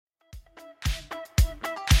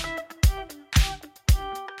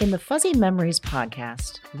In the Fuzzy Memories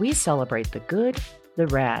podcast, we celebrate the good, the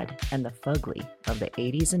rad, and the fugly of the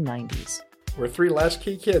 80s and 90s. We're three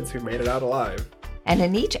latchkey kids who made it out alive. And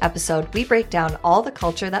in each episode, we break down all the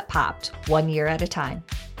culture that popped, 1 year at a time.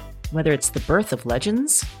 Whether it's the birth of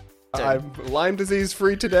legends, I'm Lyme disease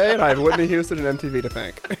free today, and I have Whitney Houston and MTV to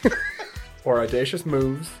thank. Or audacious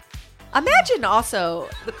moves. Imagine also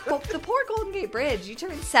the poor Golden Gate Bridge. You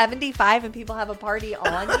turn 75 and people have a party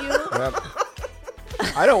on you. Yep.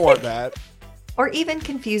 I don't want that. Or even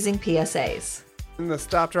confusing PSAs. And the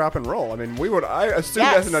stop, drop, and roll. I mean, I assumed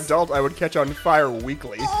Yes. as an adult I would catch on fire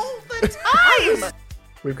weekly. All the time!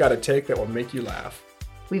 We've got a take that will make you laugh.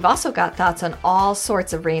 We've also got thoughts on all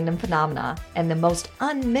sorts of random phenomena and the most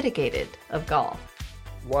unmitigated of golf.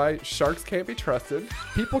 Why sharks can't be trusted,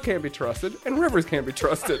 people can't be trusted, and rivers can't be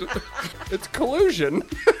trusted. It's collusion.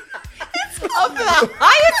 Of the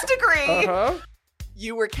highest degree. Uh-huh.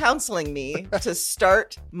 You were counseling me to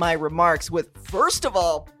start my remarks with, first of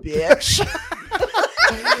all, bitch.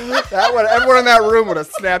 Everyone in that room would have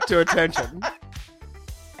snapped to attention.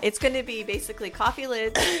 It's going to be basically Coffee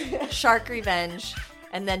Lids, Shark Revenge,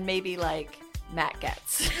 and then maybe like Matt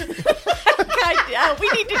Getz. God, we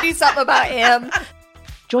need to do something about him.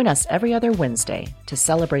 join us every other Wednesday to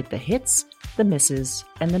celebrate the hits, the misses,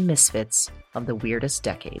 and the misfits of the weirdest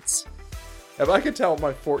decades. If I could tell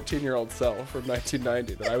my 14-year-old self from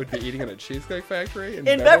 1990 that I would be eating in a Cheesecake Factory in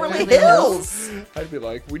Beverly Hills. I'd be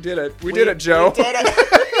like, we did it. We did it, Joe. We did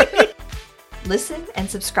it. Listen and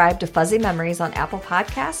subscribe to Fuzzy Memories on Apple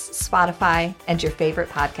Podcasts, Spotify, and your favorite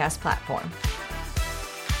podcast platform.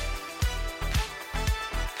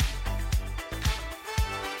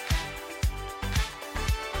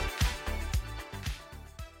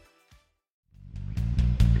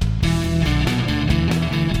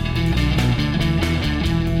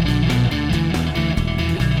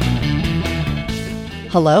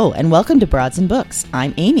 Hello, and welcome to Broads and Books.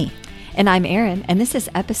 I'm Amy. And I'm Erin, and this is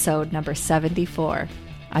episode number 74.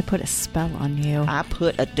 I put a spell on you. I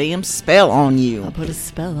put a damn spell on you. I put a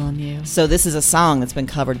spell on you. So this is a song that's been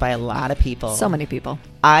covered by a lot of people. So many people.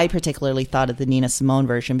 I particularly thought of the Nina Simone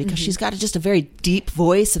version because she's got just a very deep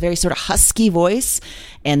voice, a very sort of husky voice,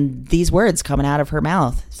 and these words coming out of her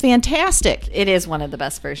mouth. Fantastic. It is one of the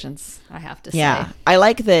best versions, I have to say. Yeah. I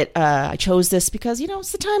like that I chose this because,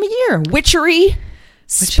 it's the time of year. Witchery.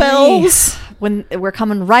 Spells. When we're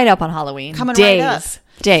coming right up on Halloween. Right up.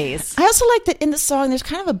 Days. I also like that in the song there's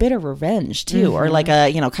kind of a bit of revenge too, or like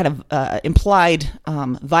a kind of implied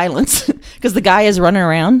violence because the guy is running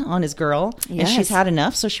around on his girl and she's had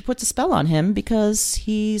enough, so she puts a spell on him because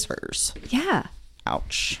he's hers. Yeah.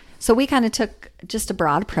 Ouch. So we kind of took just a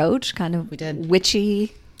broad approach, kind of We did.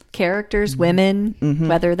 witchy characters, women,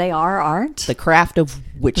 whether they are or aren't. The craft of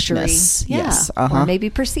Witchery. witchness. Yeah. Yes. Or maybe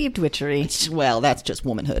perceived witchery. Well, that's just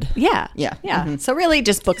womanhood. Yeah. Yeah. Yeah. So really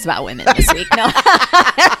just books about women this week. No.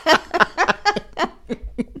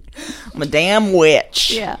 I'm a damn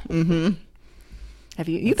witch. Yeah. Have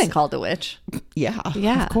you've been called a witch? Yeah.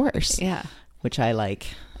 Yeah. Of course. Yeah. Which I like.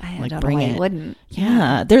 I like don't bring know why it. you wouldn't.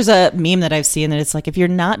 Yeah. There's a meme that I've seen that it's like, if you're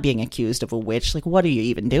not being accused of a witch, like, what are you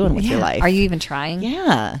even doing with your life? Are you even trying?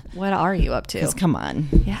 Yeah. What are you up to? Because come on.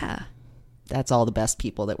 Yeah. That's all the best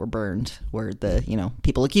people that were burned were the,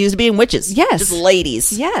 people accused of being witches. Yes. Just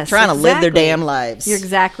ladies. Yes, Trying to live their exactly. damn lives. You're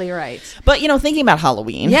exactly right. But, thinking about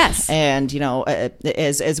Halloween. Yes. And,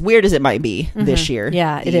 as weird as it might be this year.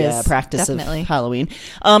 Yeah, it the, is. practice Definitely. of Halloween.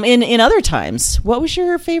 In other times, what was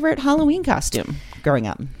your favorite Halloween costume growing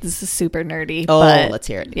up? This is super nerdy. Oh, but let's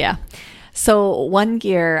hear it. Yeah. So one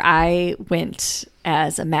year I went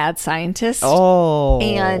as a mad scientist. Oh.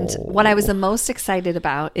 And what I was the most excited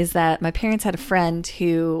about is that my parents had a friend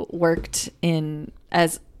who worked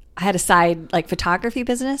had a side like photography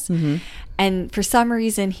business. And for some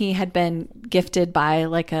reason he had been gifted by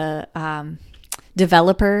like a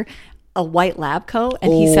developer a white lab coat,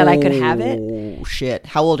 and he said I could have it. Oh, shit.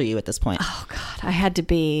 How old are you at this point? Oh God, I had to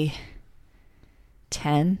be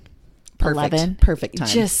 10. Perfect. 11. Perfect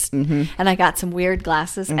time. And I got some weird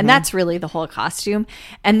glasses, and that's really the whole costume.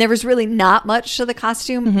 And there was really not much to the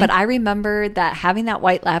costume, but I remember that having that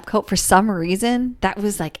white lab coat, for some reason, that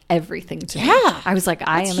was like everything to me. Yeah. I was like,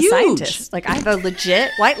 I That's am huge. a scientist. Like, I have a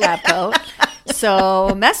legit white lab coat.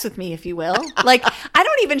 So mess with me, if you will. Like, I'm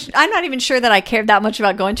not even sure that I cared that much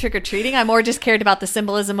about going trick or treating. I more just cared about the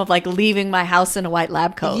symbolism of like leaving my house in a white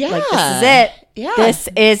lab coat. Yeah. Like, this is it. Yeah. This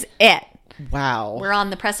is it. Wow. We're on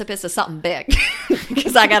the precipice of something big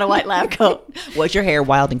because I got a white lab coat. Was your hair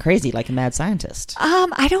wild and crazy like a mad scientist?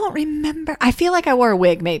 I don't remember. I feel like I wore a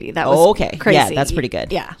wig maybe. That was okay. crazy. Yeah, that's pretty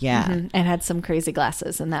good. Yeah. Yeah. And had some crazy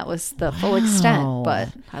glasses, and that was the full extent, but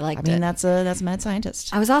I liked it. that's a mad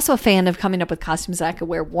scientist. I was also a fan of coming up with costumes that I could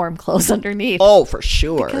wear warm clothes underneath. Oh, for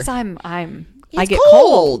sure. Because I It's get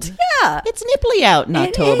cold. Yeah. It's nipply out in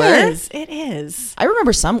October. It is. I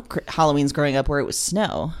remember some Halloweens growing up where it was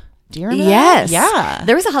snow. Do you remember Yes. that? Yeah.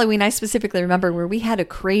 There was a Halloween I specifically remember where we had a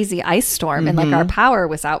crazy ice storm and like our power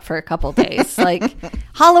was out for a couple days. Like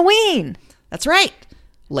Halloween. That's right.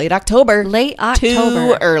 Late October. Late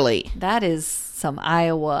October. Too early. That is some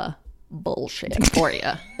Iowa bullshit for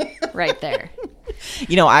you right there.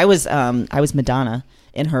 You know, I was Madonna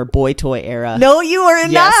in her boy toy era. No, you are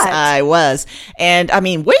Yes, not. I was. And I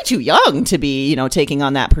mean, way too young to be, taking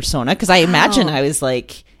on that persona, because I imagine I was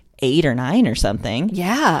like 8 or 9 or something.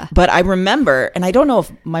 Yeah. But I remember, and I don't know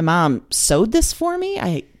if my mom sewed this for me.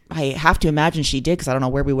 I have to imagine she did, because I don't know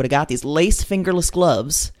where we would have got these lace fingerless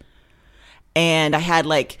gloves. And I had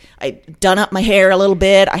I'd done up my hair a little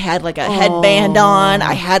bit. I had like a headband on.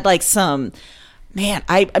 I had like some, man,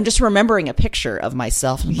 I'm just remembering a picture of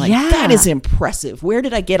myself. And I'm like, that is impressive. Where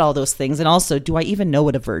did I get all those things? And also, do I even know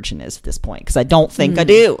what a virgin is at this point? Because I don't think I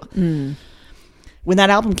do. When that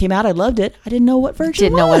album came out, I loved it. I didn't know what virgin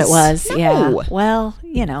Didn't know what it was. No. Yeah. Well,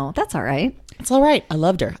 that's all right. It's all right. I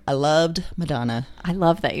loved her. I loved Madonna. I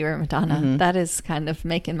love that you were Madonna. That is kind of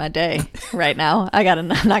making my day right now. I'm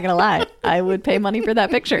not going to lie. I would pay money for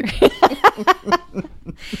that picture.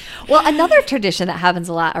 Well, another tradition that happens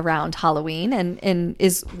a lot around Halloween and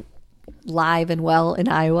is live and well in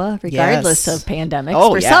Iowa, regardless of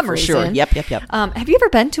pandemics, for some reason. Sure. Yep. Have you ever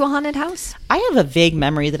been to a haunted house? I have a vague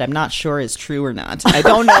memory that I'm not sure is true or not. I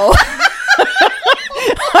don't know.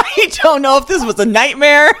 I don't know if this was a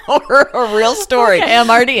nightmare or a real story. Okay, I'm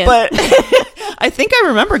already in. But I think I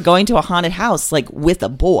remember going to a haunted house with a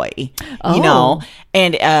boy,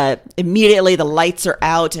 and immediately the lights are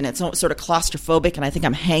out and it's sort of claustrophobic, and I think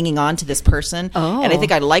I'm hanging on to this person. And I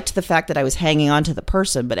think I liked the fact that I was hanging on to the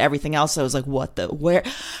person, but everything else I was like,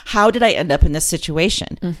 how did I end up in this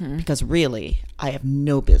situation? Because really, I have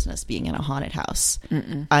no business being in a haunted house.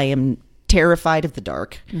 I am terrified of the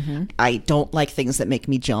dark. I don't like things that make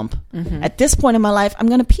me jump. At this point in my life, I'm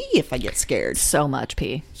going to pee if I get scared. So much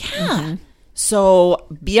pee. Yeah. So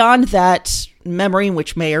beyond that memory,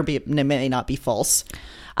 which may or may not be false,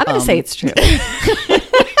 I'm going to say it's true.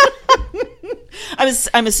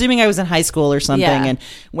 I'm assuming I was in high school or something and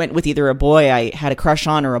went with either a boy I had a crush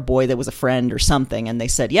on or a boy that was a friend or something, and they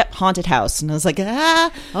said, "Yep, haunted house," and I was like,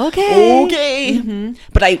 okay.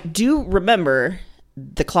 But I do remember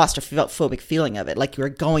the claustrophobic feeling of it, like you were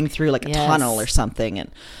going through like a tunnel or something,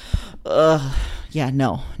 and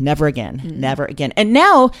never again. And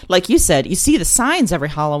now, like you said, you see the signs every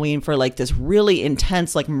Halloween for like this really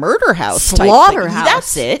intense like murder house, slaughterhouse.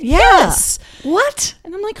 That's it. Yeah. Yes. What?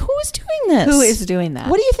 And I'm like, who is doing this? Who is doing that?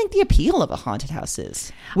 What do you think the appeal of a haunted house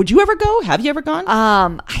is? Would you ever go? Have you ever gone?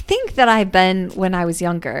 I think that I've been when I was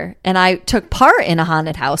younger, and I took part in a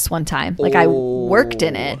haunted house one time. Like I worked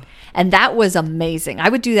in it, and that was amazing. I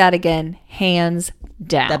would do that again, hands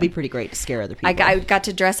down. That'd be pretty great to scare other people. I got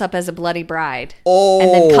to dress up as a bloody bride,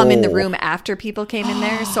 and then come in the room after people came in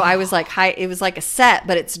there. So I was like, it was like a set,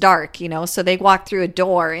 but it's dark, So they walked through a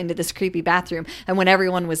door into this creepy bathroom, and when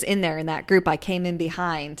everyone was in there in that group, I came in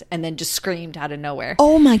behind and then just screamed out of nowhere.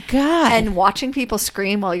 Oh my God! And watching people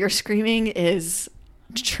scream while you're screaming is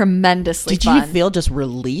tremendously Did fun. you feel just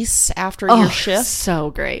release after your shift?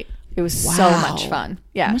 So great. It was so much fun.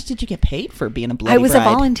 Yeah. How much did you get paid for being a bloody I was bride? a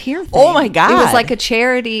volunteer thing. Oh my God. It was like a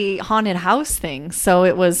charity haunted house thing. So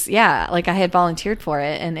it was, like I had volunteered for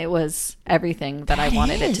it, and it was everything that I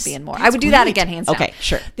wanted it to be and more. I would do that again, hands down. Okay,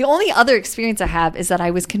 sure. The only other experience I have is that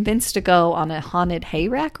I was convinced to go on a haunted hay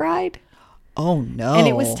rack ride. Oh no. And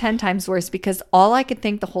it was 10 times worse because all I could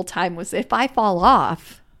think the whole time was, if I fall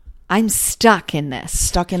off, I'm stuck in this.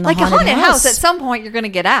 Stuck in the like haunted a haunted house. At some point, you're going to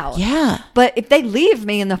get out. Yeah. But if they leave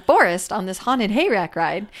me in the forest on this haunted hayrack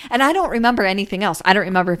ride, and I don't remember anything else. I don't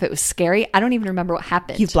remember if it was scary. I don't even remember what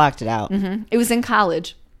happened. You've blocked it out. It was in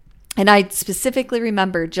college. And I specifically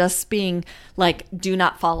remember just being like, do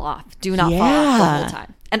not fall off. Do not fall off the whole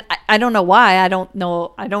time. And I don't know why. I don't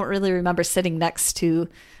know. I don't really remember sitting next to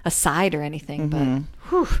a side or anything. But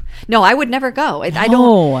no, I would never go. I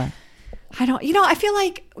don't. I feel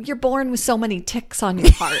like you're born with so many ticks on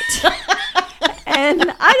your heart. And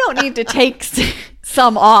I don't need to take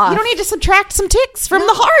some off. You don't need to subtract some ticks from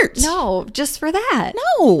the heart. No, just for that.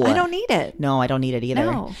 No. I don't need it. No, I don't need it either.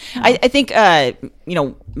 No. I think,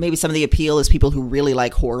 maybe some of the appeal is people who really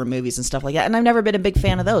like horror movies and stuff like that. And I've never been a big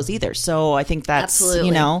fan of those either. So I think that's,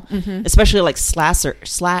 Absolutely. Especially like slasher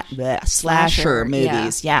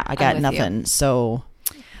movies. Yeah. I got I'm with nothing. So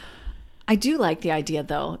I do like the idea,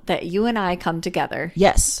 though, that you and I come together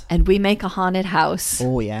yes. and we make a haunted house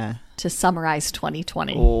Oh, yeah. to summarize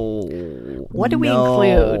 2020. Oh, What do we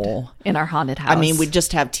include in our haunted house? I mean, we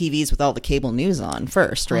just have TVs with all the cable news on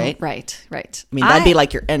first, right? Right. I mean, that'd be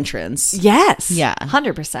like your entrance. Yes. Yeah.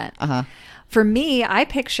 100%. Uh-huh. For me, I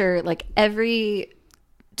picture like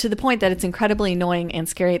to the point that it's incredibly annoying and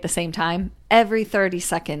scary at the same time, every 30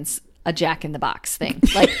 seconds, a Jack in the Box thing.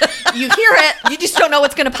 Like you hear it, you just don't know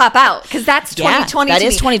what's going to pop out because that's 2020. that to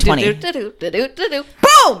is me. 2020.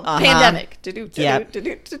 Boom! Pandemic. Yep.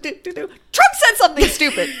 Trump said something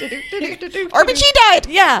stupid. RBG died.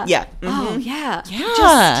 Yeah. Yeah. Oh, yeah.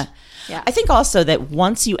 Yeah. Yeah. I think also that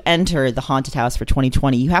once you enter the haunted house for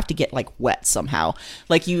 2020, you have to get like wet somehow.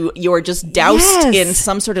 Like you're just doused Yes. in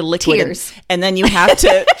some sort of liquid, Tears. and then you have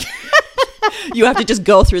to you have to just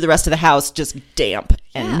go through the rest of the house just damp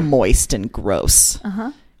and moist and gross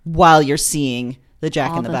while you're seeing the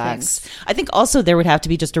Jack All in the the Box. things. I think also there would have to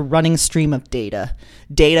be just a running stream of data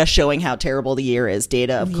showing how terrible the year is,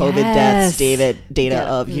 data of COVID deaths, data Yeah.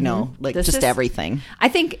 of like This just is- everything. I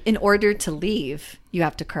think in order to leave, you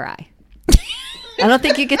have to cry. I don't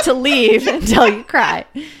think you get to leave until you cry.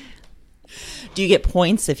 Do you get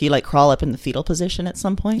points if you like crawl up in the fetal position at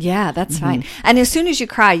some point? Yeah, that's fine. And as soon as you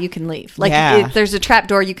cry, you can leave. Like Yeah. if there's a trap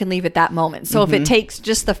door, you can leave at that moment. So if it takes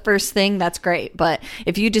just the first thing, that's great. But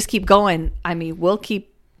if you just keep going, I mean, we'll keep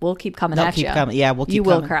coming They'll at keep you. coming. Yeah, we'll keep You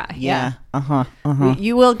coming. will cry. Yeah. Yeah. Uh-huh.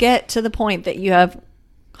 You will get to the point that you have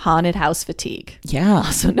haunted house fatigue, Yeah.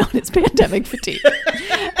 also known as pandemic fatigue.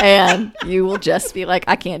 And you will just be like,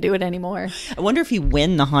 I can't do it anymore. I wonder if you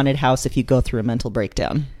win the haunted house if you go through a mental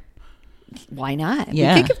breakdown. Why not?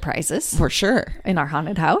 Yeah. We could give prizes For sure. in our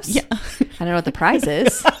haunted house. Yeah. I don't know what the prize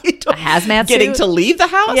is. A hazmat Getting suit? to leave the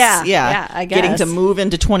house? Yeah, I Getting to guess. move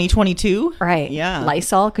into 2022? Right. Yeah.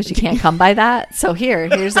 Lysol, because you can't come by that. So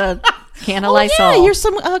here's a can of Lysol. Yeah, here's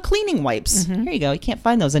some cleaning wipes. Here you go. You can't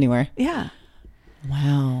find those anywhere. Yeah.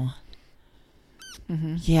 Wow.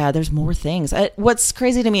 Yeah, there's more things. What's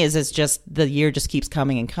crazy to me is it's just the year just keeps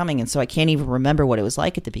coming and coming. And so I can't even remember what it was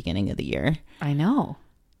like at the beginning of the year. I know.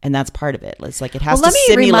 And that's part of it. It's like it has Well, to let me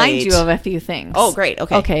simulate. remind you of a few things. Oh, great.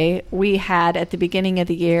 Okay. Okay. We had at the beginning of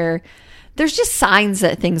the year, there's just signs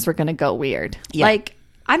that things were going to go weird. Yeah. Like,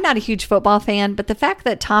 I'm not a huge football fan, but the fact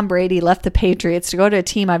that Tom Brady left the Patriots to go to a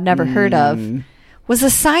team I've never heard of was a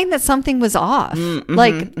sign that something was off.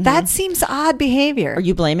 That seems odd behavior. Are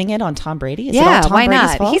you blaming it on Tom Brady? Is it yeah, all Tom why Brady's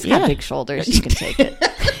not? fault? He's got Yeah. big shoulders. You can take it.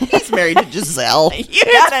 He's married to Giselle. You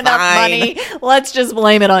got enough money. Let's just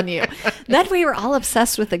blame it on you. Then we were all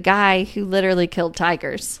obsessed with the guy who literally killed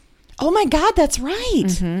tigers. Oh my God, that's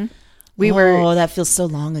right. We were Oh, that feels so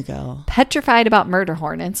long ago. petrified about murder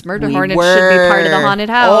hornets. Murder We hornets should be part of the were. haunted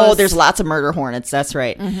house. Oh, there's lots of murder hornets. That's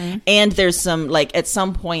right. And there's some, like, at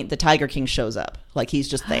some point, the Tiger King shows up. Like, he's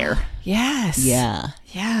just there. yes.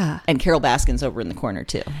 Yeah. And Carol Baskin's over in the corner,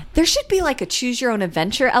 too. There should be like a choose your own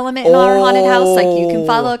adventure element in our haunted house. Like you can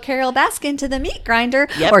follow Carol Baskin to the meat grinder,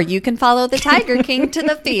 Yep. or you can follow the Tiger King to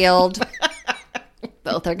the field.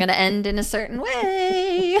 Both are going to end in a certain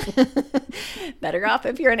way. Better off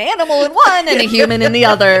if you're an animal in one and a human in the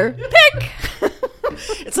other. Pick.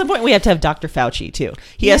 At some point, we have to have Dr. Fauci, too.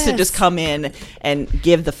 He has to Yes. just come in and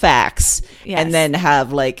give the facts Yes. and then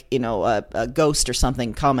have, like, a ghost or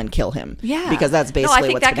something come and kill him. Yeah. Because that's basically No, I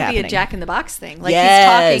think what's that been could be a happening. Jack in the Box thing. Like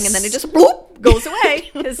Yes. he's talking and then it just bloop, goes away.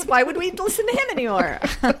 Because why would we listen to him anymore?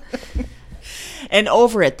 And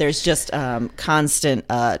over it, there's just constant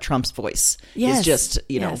Trump's voice. Yes. It's just,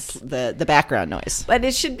 Yes. the background noise. But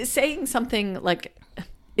it should be saying something like,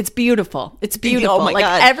 it's beautiful. It's beautiful. Oh, my like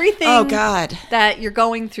God. everything Oh, God. that you're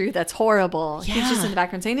going through that's horrible. He's just Yeah. in the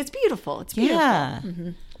background saying, it's beautiful. It's beautiful. Yeah.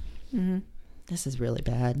 This is really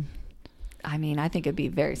bad. I mean, I think it'd be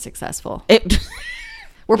very successful. It.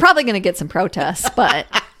 We're probably going to get some protests, but,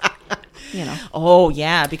 Oh,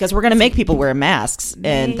 yeah, because we're going to make people wear masks,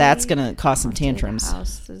 and that's going to cause some tantrums.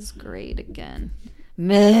 House is great again.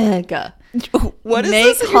 Mega. What is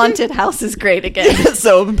Make this? haunted houses great again.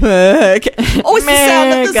 So big. Oh, it's the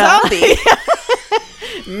sound of the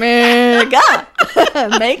zombie. Mega.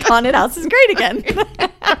 Make haunted houses great again.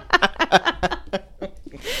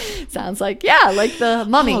 Sounds like, yeah, like the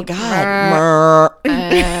mummy. Oh, God.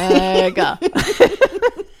 Mega.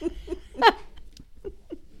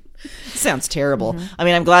 sounds terrible. I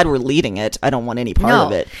mean, I'm glad we're leading it. I don't want any part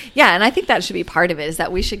of it. Yeah, and I think that should be part of it, is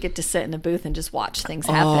that we should get to sit in a booth and just watch things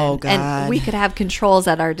happen. Oh, God. And we could have controls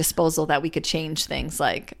at our disposal that we could change things,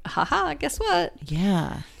 like, haha, guess what?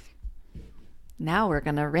 Yeah. Now we're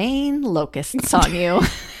going to rain locusts on you.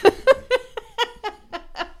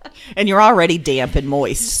 And you're already damp and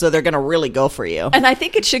moist, so they're going to really go for you. And I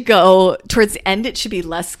think it should go towards the end. It should be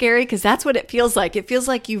less scary, because that's what it feels like. It feels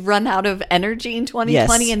like you've run out of energy in 2020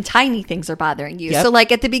 Yes. and tiny things are bothering you. Yep. So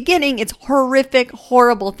like at the beginning, it's horrific,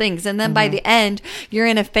 horrible things. And then by the end, you're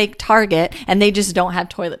in a fake Target and they just don't have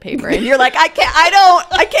toilet paper. And you're like, I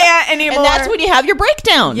can't anymore. And that's when you have your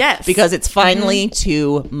breakdown. Yes. Because it's finally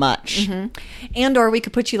too much. And or we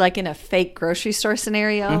could put you like in a fake grocery store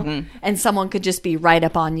scenario and someone could just be right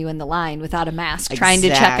up on you in the line without a mask trying to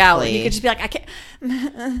check out. And you could just be like, I can't.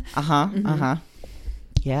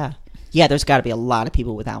 Yeah. Yeah, there's got to be a lot of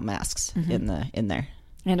people without masks in there.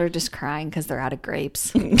 And are just crying because they're out of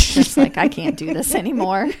grapes. Just like, I can't do this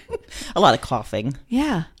anymore. A lot of coughing.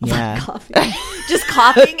 Yeah. Yeah. Just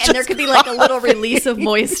coughing. And there could be like a little release of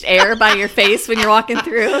moist air by your face when you're walking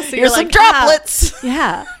through. So you're Here's like, some droplets.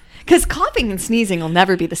 Yeah. Because coughing and sneezing will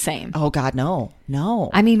never be the same. Oh, God, no.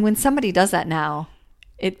 No. I mean, when somebody does that now,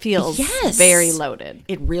 it feels very loaded.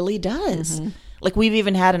 It really does. Like, we've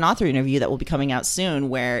even had an author interview that will be coming out soon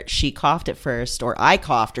where she coughed at first, or I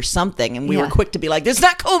coughed or something, and we were quick to be like, "This is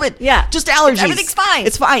not COVID. Yeah. Just allergies. Everything's fine.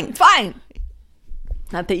 It's fine. It's fine."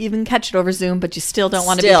 Not that you even catch it over Zoom, but you still don't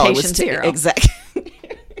want to Still, be it was patient zero. Exactly.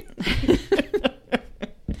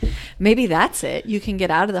 Maybe that's it. You can get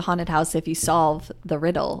out of the haunted house if you solve the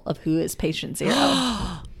riddle of who is patient zero.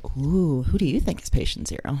 Ooh, who do you think is patient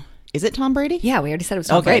zero? Is it Tom Brady? Yeah, we already said it was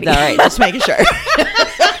Tom Okay, Brady. all right. Just making sure.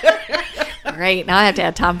 Great. Now I have to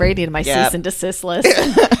add Tom Brady to my cease and desist list.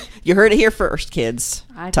 You heard it here first, kids.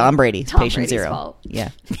 Tom Brady, patient zero. Fault. Yeah.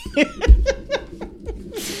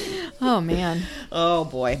 Oh, man. Oh,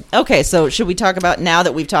 boy. Okay, so should we talk about, now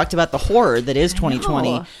that we've talked about the horror that is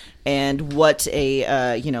 2020 know. and what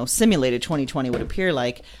a simulated 2020 would appear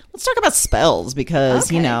like, let's talk about spells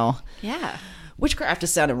because, Yeah. witchcraft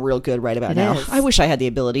is sounding real good right about It now. is. I wish I had the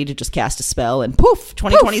ability to just cast a spell and poof,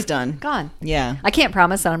 2020's done. Gone. Yeah. I can't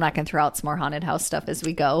promise that I'm not going to throw out some more haunted house stuff as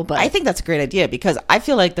we go, but I think that's a great idea because I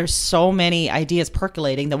feel like there's so many ideas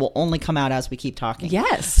percolating that will only come out as we keep talking.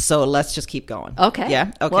 Yes. So let's just keep going. Okay. Yeah?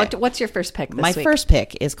 Okay. What's your first pick this My week? first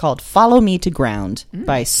pick is called Follow Me to Ground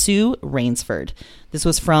by Sue Rainsford. This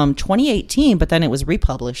was from 2018, but then it was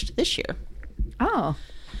republished this year. Oh.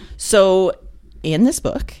 So in this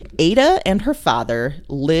book, Ada and her father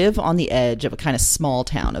live on the edge of a kind of small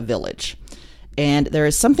town, a village. And there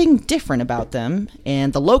is something different about them,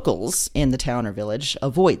 and the locals in the town or village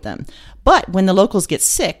avoid them. But when the locals get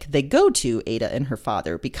sick, they go to Ada and her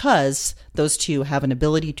father because those two have an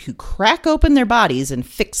ability to crack open their bodies and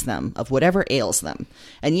fix them of whatever ails them.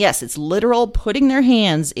 And yes, it's literal putting their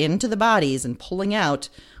hands into the bodies and pulling out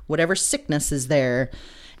whatever sickness is there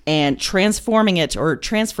and transforming it or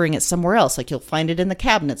transferring it somewhere else. Like you'll find it in the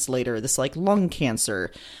cabinets later, this like lung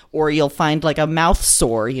cancer, or you'll find like a mouth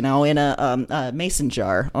sore, in a mason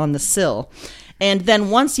jar on the sill. And then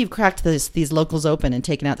once you've cracked these locals open and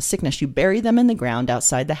taken out the sickness, you bury them in the ground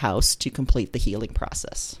outside the house to complete the healing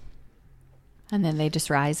process. And then they just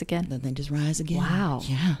rise again? Then they just rise again. Wow.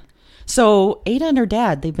 Yeah. So Ada and her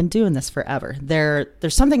dad, they've been doing this forever.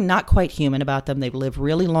 There's something not quite human about them. They've lived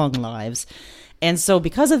really long lives. And so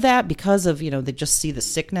because of that, they just see the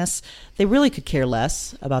sickness, they really could care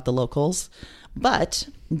less about the locals. But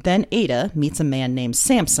then Ada meets a man named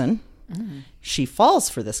Samson. She falls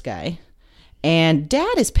for this guy. And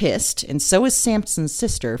Dad is pissed, and so is Samson's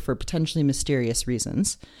sister for potentially mysterious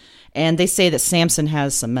reasons. And they say that Samson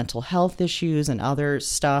has some mental health issues and other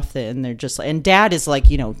stuff. And they're just and Dad is like,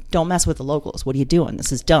 don't mess with the locals. What are you doing?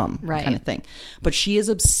 This is dumb, right, kind of thing. But she is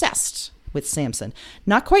obsessed with Samson.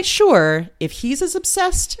 Not quite sure if he's as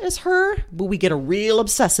obsessed as her, but we get a real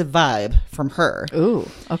obsessive vibe from her. Ooh,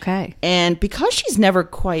 okay. And because she's not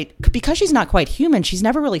quite human, she's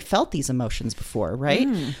never really felt these emotions before, right?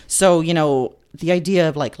 So, the idea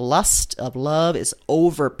of like lust, of love is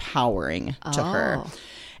overpowering to her.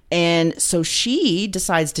 And so she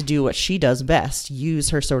decides to do what she does best, use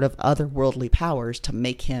her sort of otherworldly powers to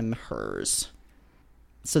make him hers.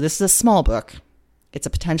 So this is a small book. It's a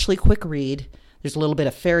potentially quick read. There's a little bit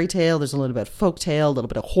of fairy tale. There's a little bit of folk tale, a little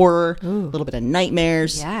bit of horror, a little bit of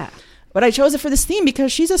nightmares. Yeah. But I chose it for this theme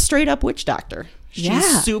because she's a straight up witch doctor.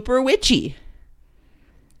 She's super witchy.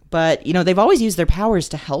 But, they've always used their powers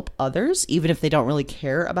to help others, even if they don't really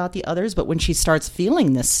care about the others. But when she starts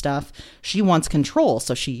feeling this stuff, she wants control.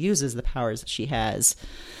 So she uses the powers that she has.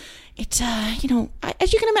 it, as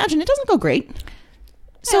you can imagine, it doesn't go great.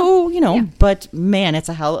 So, but man, it's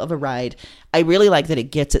a hell of a ride. I really like that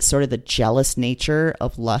it gets at sort of the jealous nature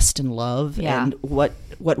of lust and love and what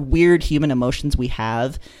weird human emotions we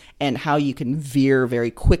have and how you can veer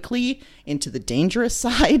very quickly into the dangerous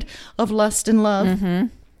side of lust and love. Mm-hmm.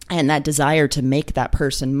 And that desire to make that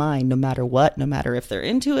person mine no matter what, no matter if they're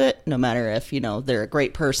into it, no matter if, they're a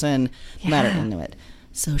great person, no matter into it.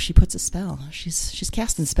 So she puts a spell. She's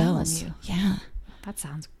casting spells. Yeah. That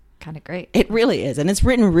sounds kind of great. It really is. And it's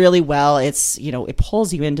written really well. It's, it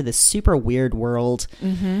pulls you into this super weird world.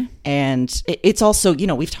 Mm-hmm. And it's also,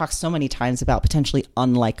 we've talked so many times about potentially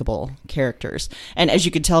unlikable characters. And as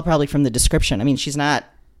you could tell probably from the description, I mean, she's not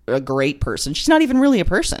a great person. She's not even really a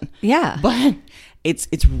person. Yeah. But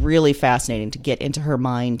it's really fascinating to get into her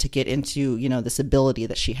mind, to get into, this ability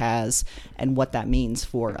that she has and what that means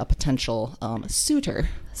for a potential suitor.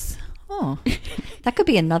 Oh, that could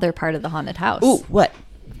be another part of the haunted house. Ooh, what?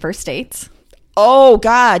 First dates. Oh,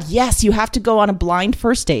 God. Yes. You have to go on a blind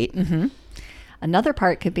first date. Mm-hmm. Another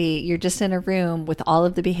part could be you're just in a room with all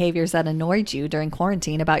of the behaviors that annoyed you during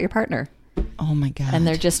quarantine about your partner. Oh, my God. And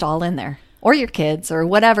they're just all in there. Or your kids or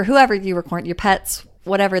whatever, whoever you were quarantining, your pets,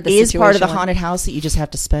 whatever the is situation part of the was. haunted house that you just have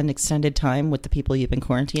to spend extended time with the people you've been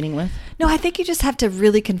quarantining with? No, I think you just have to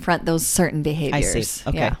really confront those certain behaviors. I see.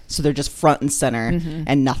 Okay. Yeah. So they're just front and center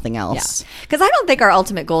and nothing else. Yeah. Because I don't think our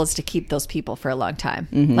ultimate goal is to keep those people for a long time.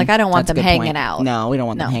 Mm-hmm. Like, I don't want That's them a good hanging point. out. No, we don't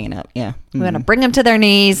want them hanging out. Yeah. Mm-hmm. We're going to bring them to their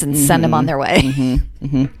knees and send them on their way. Mm-hmm.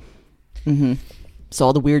 Mm-hmm. Mm-hmm. So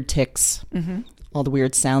all the weird tics, all the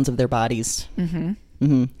weird sounds of their bodies. Mm-hmm.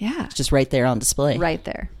 Mm-hmm. Yeah. It's just right there on display. Right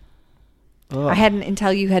there. Ugh. I hadn't,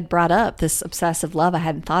 until you had brought up this obsessive love, I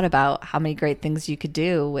hadn't thought about how many great things you could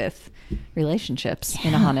do with relationships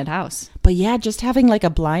in a haunted house. But yeah, just having like a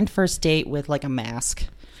blind first date with like a mask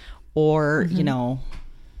or,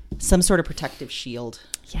 some sort of protective shield.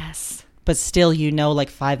 Yes. But still, like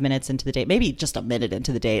 5 minutes into the date, maybe just a minute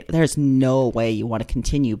into the date, there's no way you want to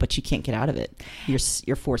continue, but you can't get out of it.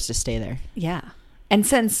 You're forced to stay there. Yeah. And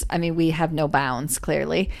since, we have no bounds,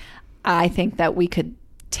 clearly, I think that we could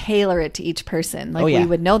tailor it to each person. Like, we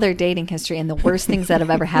would know their dating history, and the worst things that have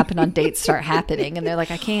ever happened on dates start happening, and they're like,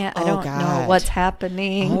 I don't know what's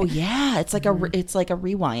happening. Oh yeah, it's like a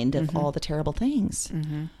rewind of all the terrible things.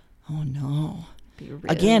 Mm-hmm. Oh no. Really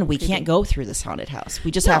Again, we can't go through this haunted house.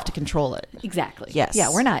 We just have to control it. Exactly. Yes.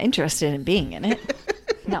 Yeah, we're not interested in being in it.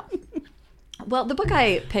 No. Well, the book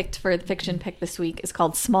I picked for the fiction pick this week is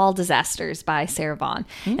called Small Disasters by Sarah Vaughan.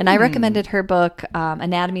 And I recommended her book,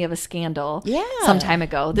 Anatomy of a Scandal, some time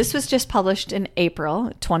ago. This was just published in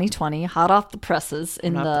April 2020, hot off the presses.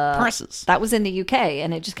 That was in the UK,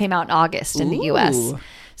 and it just came out in August in the US.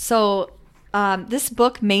 So this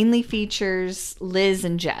book mainly features Liz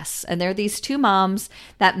and Jess, and they're these two moms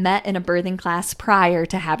that met in a birthing class prior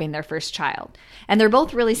to having their first child. And they're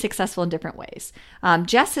both really successful in different ways.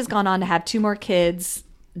 Jess has gone on to have 2 more kids.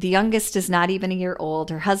 The youngest is not even a year old.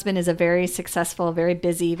 Her husband is a very successful, very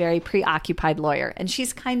busy, very preoccupied lawyer. And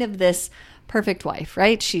she's kind of this perfect wife,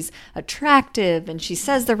 right? She's attractive and she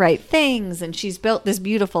says the right things and she's built this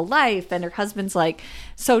beautiful life. And her husband's like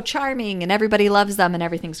so charming and everybody loves them and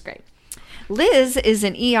everything's great. Liz is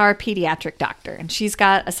an ER pediatric doctor, and she's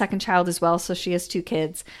got a second child as well, so she has 2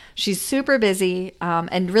 kids. She's super busy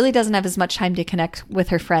and really doesn't have as much time to connect with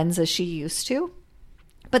her friends as she used to.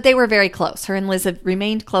 But they were very close. Her and Liz have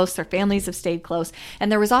remained close. Their families have stayed close.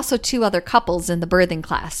 And there was also 2 other couples in the birthing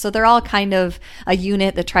class. So they're all kind of a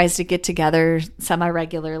unit that tries to get together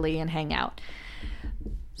semi-regularly and hang out.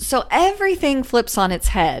 So everything flips on its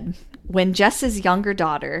head when Jess's younger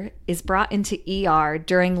daughter is brought into ER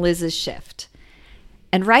during Liz's shift.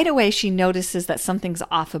 And right away, she notices that something's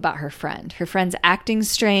off about her friend. Her friend's acting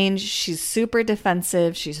strange. She's super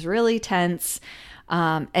defensive. She's really tense.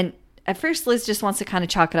 And at first, Liz just wants to kind of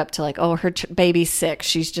chalk it up to like, oh, her baby's sick.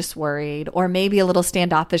 She's just worried. Or maybe a little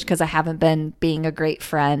standoffish because I haven't been being a great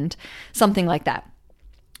friend. Something like that.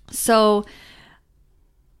 So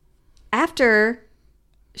after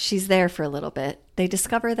she's there for a little bit, they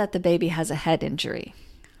discover that the baby has a head injury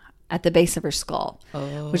at the base of her skull,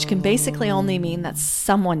 which can basically only mean that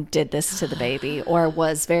someone did this to the baby or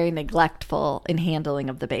was very neglectful in handling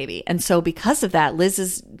of the baby. And so because of that, Liz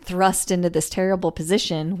is thrust into this terrible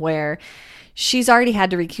position where she's already had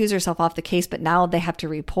to recuse herself off the case, but now they have to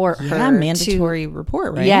report her. Yeah, mandatory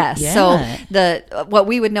report, right? Yes. Yeah. So what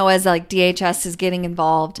we would know as like DHS is getting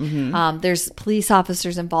involved. Mm-hmm. There's police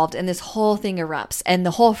officers involved, and this whole thing erupts. And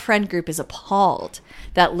the whole friend group is appalled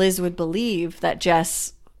that Liz would believe that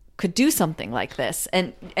Jess could do something like this.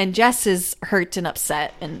 And Jess is hurt and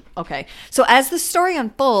upset. And okay. So as the story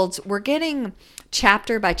unfolds, we're getting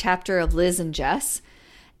chapter by chapter of Liz and Jess,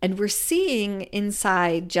 and we're seeing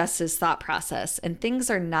inside Jess's thought process, and things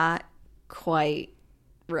are not quite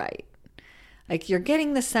right. Like, you're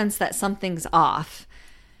getting the sense that something's off.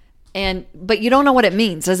 But you don't know what it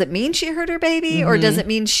means. Does it mean she hurt her baby, or does it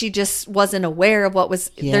mean she just wasn't aware of what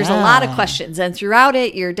was? Yeah. There's a lot of questions, and throughout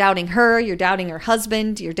it, you're doubting her, you're doubting her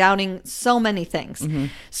husband, you're doubting so many things.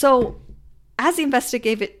 So as the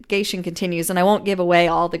investigation continues, and I won't give away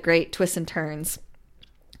all the great twists and turns,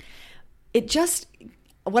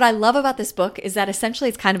 what I love about this book is that essentially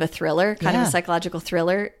it's kind of a thriller, kind of a psychological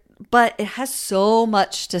thriller. But it has so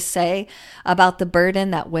much to say about the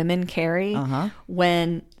burden that women carry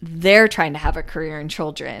when they're trying to have a career and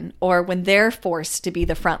children, or when they're forced to be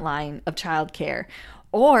the front line of childcare,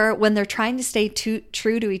 or when they're trying to stay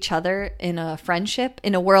true to each other in a friendship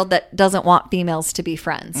in a world that doesn't want females to be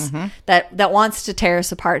friends, that wants to tear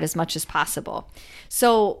us apart as much as possible.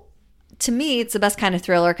 So to me, it's the best kind of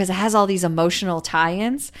thriller because it has all these emotional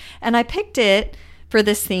tie-ins. And I picked it for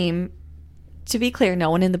this theme. To be clear,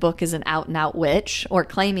 no one in the book is an out-and-out witch or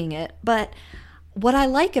claiming it. But what I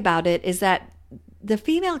like about it is that the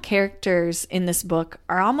female characters in this book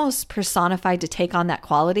are almost personified to take on that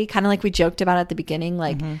quality, kind of like we joked about at the beginning,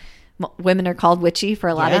 like women are called witchy for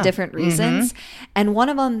a lot of different reasons. And one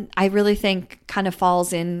of them I really think kind of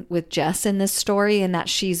falls in with Jess in this story, in that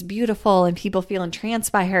she's beautiful and people feel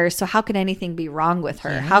entranced by her. So how could anything be wrong with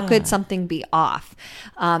her? How could something be off?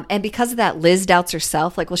 And because of that, Liz doubts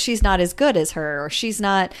herself, like, well, she's not as good as her, or she's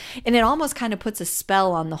not. And it almost kind of puts a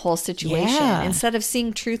spell on the whole situation. Instead of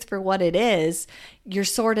seeing truth for what it is, you're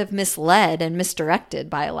sort of misled and misdirected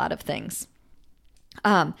by a lot of things.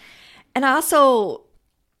 And I also...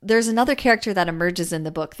 There's another character that emerges in the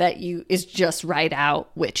book that is just right out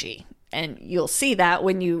witchy. And you'll see that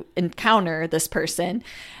when you encounter this person.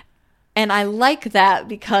 And I like that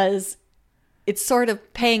because it's sort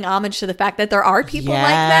of paying homage to the fact that there are people like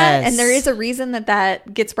that. And there is a reason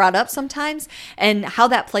that gets brought up sometimes. And how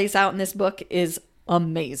that plays out in this book is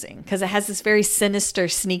amazing because it has this very sinister,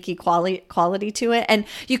 sneaky quality to it. And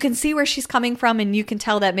you can see where she's coming from, and you can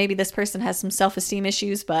tell that maybe this person has some self-esteem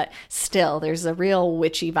issues, but still there's a real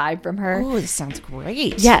witchy vibe from her. Oh, this sounds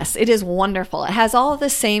great. Yes, it is wonderful. It has all the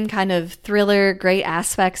same kind of thriller, great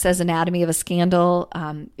aspects as Anatomy of a Scandal.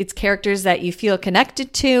 It's characters that you feel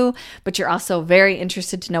connected to, but you're also very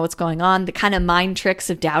interested to know what's going on. The kind of mind tricks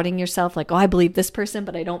of doubting yourself, like, oh, I believe this person,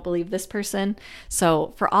 but I don't believe this person.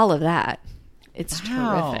 So for all of that, it's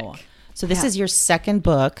terrific. So this is your second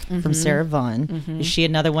book from Sarah Vaughn. Is she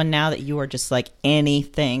another one now that you are just like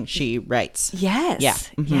anything she writes? Yes. Yeah.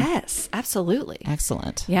 Yes, absolutely.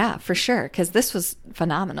 Excellent. Yeah, for sure. Because this was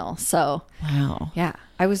phenomenal. So, wow. Yeah,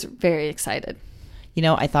 I was very excited. You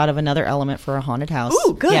know, I thought of another element for a haunted house.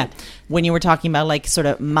 Ooh, good. Yeah. When you were talking about like sort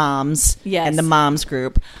of moms and the moms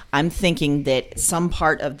group, I'm thinking that some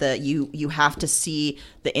part of the, you have to see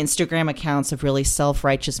the Instagram accounts of really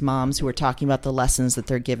self-righteous moms who are talking about the lessons that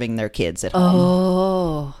they're giving their kids at home.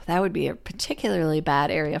 Oh, that would be a particularly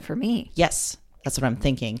bad area for me. Yes. That's what I'm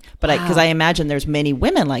thinking. But because I imagine there's many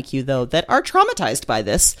women like you, though, that are traumatized by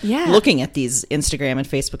this. Yeah. Looking at these Instagram and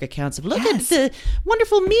Facebook accounts of, look at the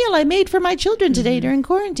wonderful meal I made for my children today during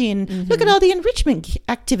quarantine. Look at all the enrichment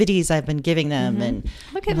activities I've been giving them. And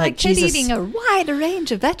look at my kid eating a wide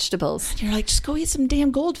range of vegetables. And you're like, just go eat some damn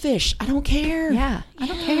goldfish. I don't care. Yeah, I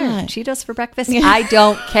don't care. Cheetos for breakfast? I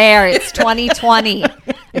don't care. It's 2020.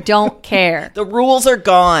 I don't care. The rules are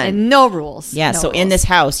gone. And no rules. Yeah, no so rules. in this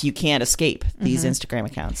house, you can't escape these Instagram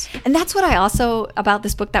accounts. And that's what I also, about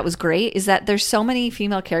this book that was great, is that there's so many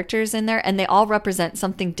female characters in there, and they all represent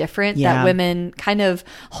something different that women kind of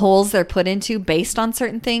holes they're put into based on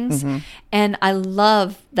certain things. And I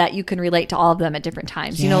love that you can relate to all of them at different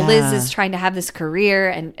times. You know, Liz is trying to have this career,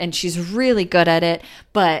 and she's really good at it,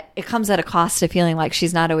 but it comes at a cost to feeling like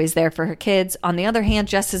she's not always there for her kids. On the other hand,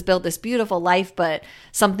 Jess has built this beautiful life, but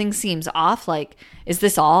something seems off. Like, is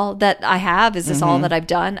this all that I have? Is this all that I've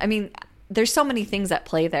done? I mean, there's so many things at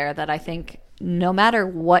play there that I think no matter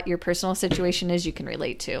what your personal situation is, you can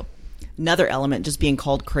relate to. Another element, just being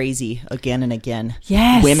called crazy again and again.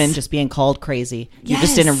 Yes. Women just being called crazy. You're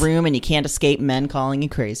just in a room and you can't escape men calling you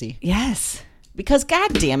crazy. Yes. Because,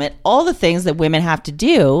 God damn it, all the things that women have to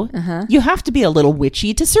do, you have to be a little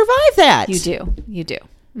witchy to survive that. You do. You do.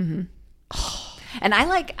 And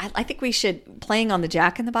I think we should, playing on the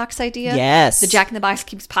Jack in the Box idea. Yes. The Jack in the Box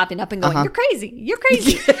keeps popping up and going, you're crazy. You're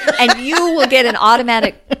crazy. And you will get an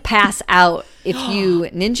automatic pass out if you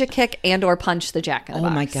ninja kick and or punch the Jack in the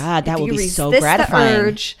Box. Oh my God, that If would you be so resist gratifying. The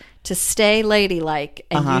urge to stay ladylike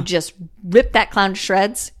and you just rip that clown to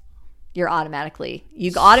shreds, you automatically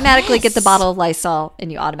get the bottle of Lysol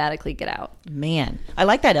and you automatically get out. Man, I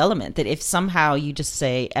like that element that if somehow you just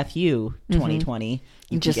say F you 2020,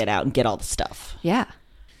 you just get out and get all the stuff. Yeah.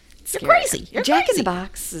 You're crazy. You're Jack crazy. in the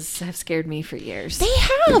Boxes have scared me for years. They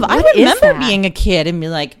have. I What is remember that? being a kid and be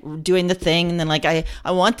like doing the thing, and then like I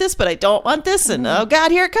want this, but I don't want this, and oh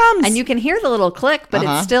god, here it comes. And you can hear the little click, but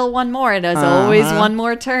it's still one more. It is always one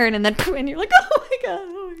more turn, and then and you're like, oh my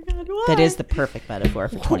god, why? That is the perfect metaphor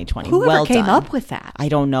for 2020. Whoever well came done. up with that? I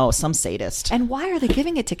don't know. Some sadist And why are they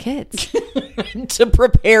giving it to kids? to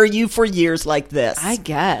prepare you for years like this. I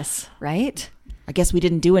guess, right? I guess we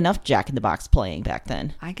didn't do enough Jack in the Box playing back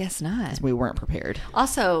then. I guess not. We weren't prepared.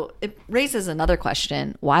 Also, it raises another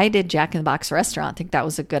question. Why did Jack in the Box restaurant think that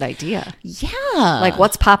was a good idea? Yeah. Like,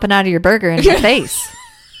 what's popping out of your burger in your face?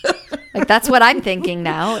 Like, that's what I'm thinking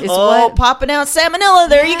now. Is popping out salmonella.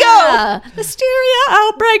 There you go. Yeah. Listeria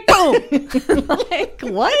outbreak. Boom. Like,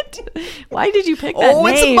 what? Why did you pick that name?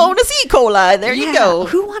 It's a bonus E. coli. There you go.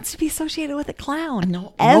 Who wants to be associated with a clown?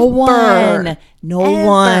 No one.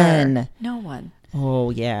 No one. Oh,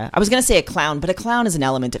 yeah. I was going to say a clown, but a clown is an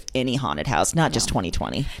element of any haunted house, not just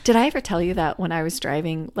 2020. Did I ever tell you that when I was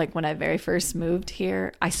driving, like when I very first moved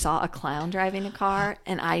here, I saw a clown driving a car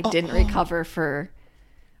and I didn't recover for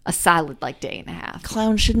a solid like day and a half.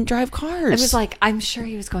 Clowns shouldn't drive cars. It was like, I'm sure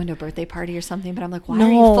he was going to a birthday party or something, but I'm like, why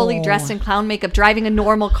are you fully dressed in clown makeup driving a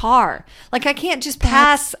normal car? Like, I can't just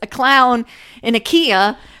pass a clown in a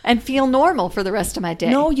Kia and feel normal for the rest of my day.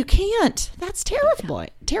 No, you can't. That's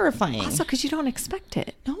terrifying. Also, because you don't expect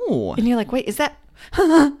it. No. And you're like, wait, is that...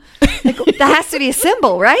 like, that has to be a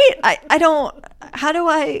symbol, right? I don't... How do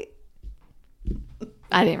I...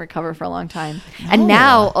 I didn't recover for a long time. No. And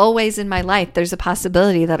now, always in my life, there's a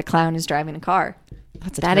possibility that a clown is driving a car.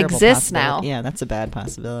 That exists now. Yeah, that's a bad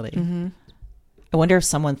possibility. Mm-hmm. I wonder if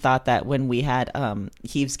someone thought that when we had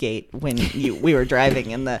Heavesgate, when we were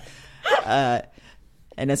driving in the... and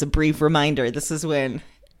as a brief reminder, this is when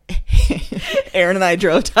Erin and I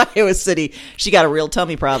drove to Iowa City. She got a real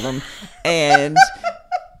tummy problem and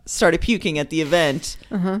started puking at the event.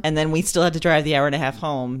 And then we still had to drive the hour and a half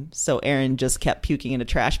home. So Erin just kept puking into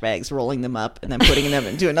trash bags, rolling them up, and then putting them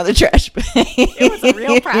into another trash bag. It was a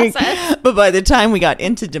real process. But by the time we got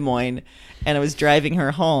into Des Moines and I was driving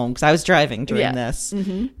her home, because I was driving during this,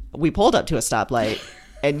 we pulled up to a stoplight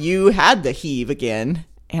and you had the heave again.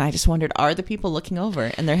 And I just wondered, are the people looking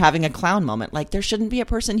over and they're having a clown moment? Like, there shouldn't be a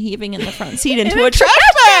person heaving in the front seat into a trash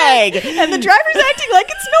bag. And the driver's acting like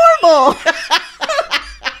it's normal.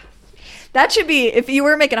 That should be, if you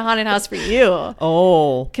were making a haunted house for you.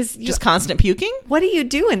 Oh. Because just constant puking? What do you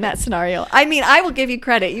do in that scenario? I mean, I will give you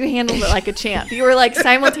credit. You handled it like a champ. You were like,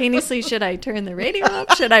 simultaneously, should I turn the radio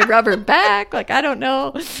up? Should I rub her back? Like, I don't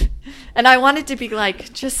know. And I wanted to be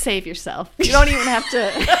like, just save yourself. You don't even have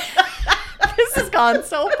to... This has gone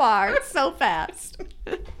so far, so fast.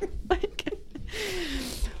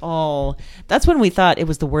 Oh, that's when we thought it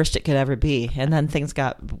was the worst it could ever be. And then things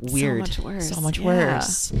got weird. So much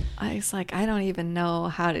worse. I was like, I don't even know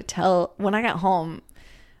how to tell. When I got home,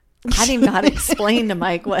 I didn't even know how to explain to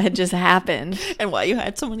Mike what had just happened. And why you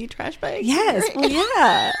had so many trash bags. Yes. Well,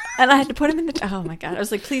 yeah. And I had to put them in the... Oh, my God. I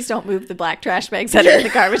was like, please don't move the black trash bags that are in the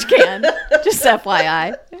garbage can. Just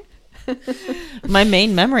FYI. My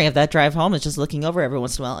main memory of that drive home is just looking over every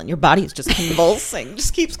once in a while and your body is just convulsing,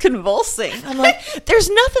 just keeps convulsing. I'm like, there's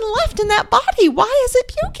nothing left in that body. Why is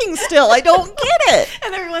it puking still? I don't get it.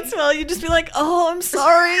 And every once in a while you just be like, oh, I'm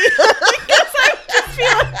sorry. Because I just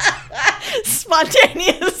feel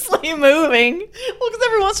spontaneously moving. Well, because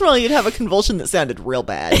every once in a while you'd have a convulsion that sounded real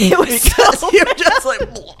bad. It was so you're just like,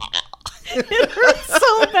 it hurts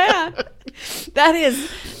so bad.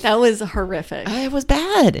 That was horrific. It was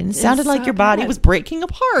bad. And it sounded like your body was breaking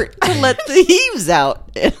apart to let the heaves out.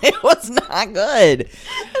 It was not good. And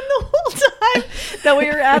the whole time that we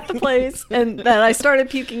were at the place and that I started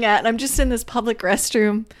puking at, and I'm just in this public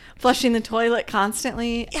restroom flushing the toilet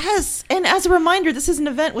constantly. Yes. And as a reminder, this is an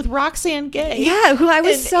event with Roxanne Gay. Yeah, who I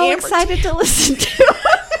was so excited to listen to.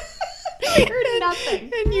 I heard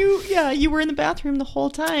nothing. And you were in the bathroom the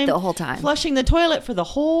whole time. The whole time. Flushing the toilet for the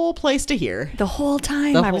whole place to hear. The whole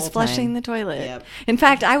time I was flushing the toilet. Yep. In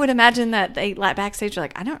fact, I would imagine that they backstage were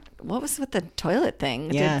like, what was with the toilet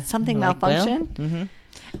thing? Yeah. Did something malfunction? Well, mm-hmm.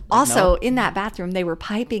 Also, in that bathroom, they were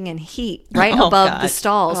piping in heat right above the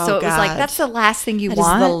stalls. So it was like, that's the last thing you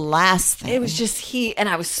want. That is the last thing. It was just heat, and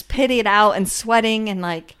I was spitting out and sweating, and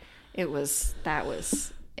like, that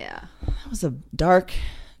was, yeah. That was a dark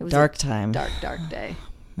time. Dark day.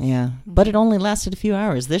 Yeah. But it only lasted a few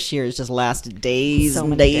hours. This year has just lasted days So and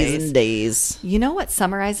many days days. and days. You know what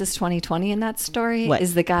summarizes 2020 in that story? What?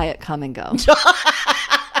 Is the guy at Come and Go.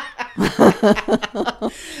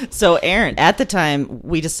 So Aaron, at the time,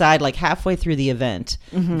 we decide like halfway through the event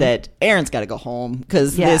that Aaron's got to go home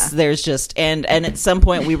because Yeah. there's just and at some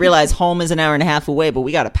point we realize home is an hour and a half away, but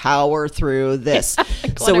we got to power through this.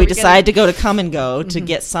 So when are we we decide to go to Come and Go to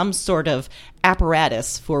get some sort of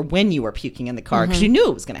apparatus for when you were puking in the car because you knew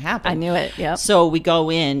it was going to happen. I knew it. Yep. So we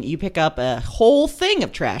go in, you pick up a whole thing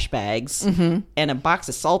of trash bags and a box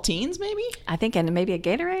of saltines, maybe. I think, and maybe a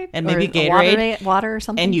Gatorade. And maybe or a Gatorade. Water or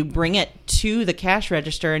something. And you bring it to the cash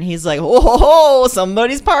register, and he's like, "Oh,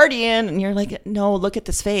 somebody's partying," and you're like, "No, look at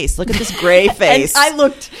this face. Look at this gray face." And I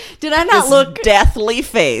looked. Did I not This look? deathly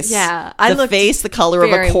face. Yeah, I the looked face, the color of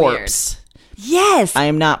a very corpse. Yes. I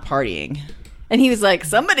am not partying. And he was like,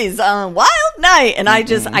 somebody's on wild night. And I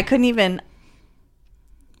couldn't even.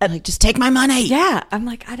 I'm like, just take my money. Yeah. I'm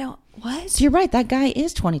like, I don't. What? So you're right. That guy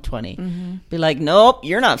is 2020. Be like, nope,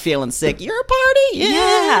 you're not feeling sick. You're a party.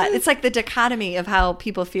 Yeah. It's like the dichotomy of how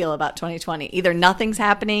people feel about 2020. Either nothing's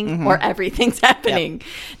happening or everything's happening.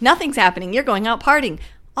 Nothing's happening. You're going out partying.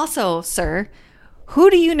 Also, sir, who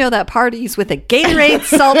do you know that parties with a Gatorade,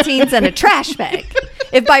 saltines, and a trash bag?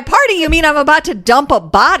 If by party you mean I'm about to dump a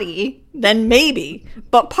body, then maybe.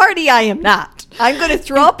 But party I am not. I'm going to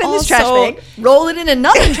throw up in this trash Also- bag, roll it in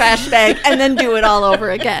another trash bag, and then do it all over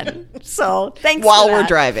again. So thanks While for we're that.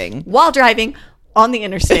 driving. While driving on the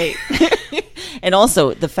interstate. And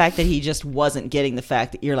also the fact that he just wasn't getting the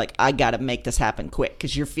fact that you're like, I got to make this happen quick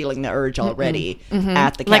because you're feeling the urge already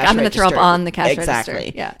at the cash Like, I'm going to throw up register. on the cash exactly.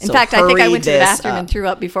 register. Yeah. In So fact, I think I hurry went to the this bathroom up. and threw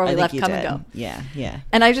up before I we think left you Come did. and Go. Yeah, yeah.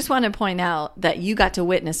 And I just want to point out that you got to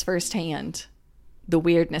witness firsthand the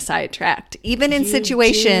weirdness I attract, even in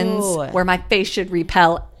situations do. where my face should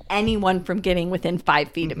repel anyone from getting within 5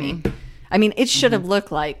 feet of me. I mean, it should have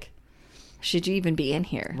looked like, should you even be in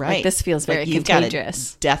here? Right. Like, this feels very Like you've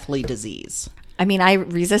contagious. got a deathly disease. I mean, I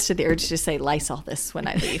resisted the urge to say Lysol this when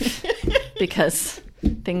I leave because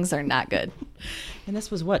things are not good. And this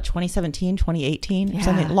was what, 2017, 2018 or Yeah.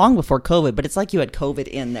 something? Long before COVID, but it's like you had COVID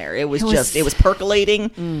in there. It was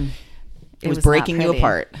percolating. It was not breaking you pretty.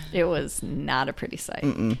 apart. It was not a pretty sight.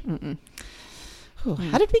 Ooh,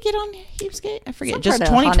 how did we get on Heapsgate? I forget. Some Just part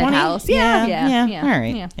of haunted 2020? house. Yeah. All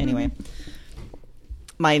right. Yeah. Anyway.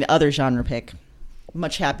 My other genre pick.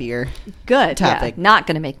 Much happier. Good. Topic. Yeah. Not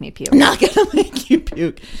going to make me puke. Not gonna make you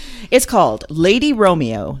puke. It's called Lady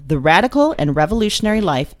Romeo: The Radical and Revolutionary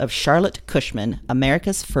Life of Charlotte Cushman,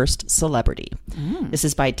 America's First Celebrity. This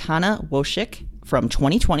is by Tana Woshik from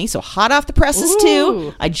 2020, so hot off the presses too.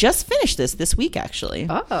 Ooh. I just finished this week actually.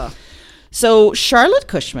 Oh. So Charlotte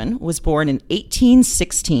Cushman was born in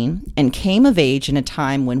 1816 and came of age in a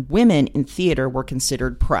time when women in theater were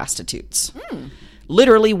considered prostitutes.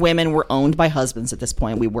 Literally, women were owned by husbands at this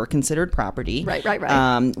point. We were considered property. Right.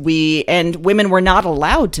 Women were not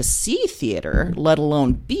allowed to see theater, let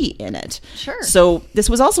alone be in it. Sure. So this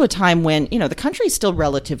was also a time when, the country is still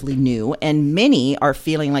relatively new, and many are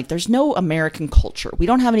feeling like there's no American culture. We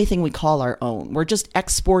don't have anything we call our own. We're just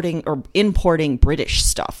exporting or importing British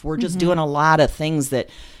stuff. We're just doing a lot of things that,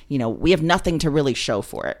 we have nothing to really show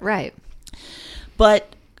for it. Right.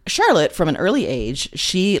 But Charlotte, from an early age,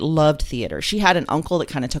 she loved theater. She had an uncle that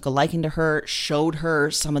kind of took a liking to her, showed her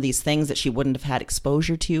some of these things that she wouldn't have had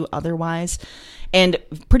exposure to otherwise. And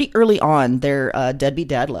pretty early on, their deadbeat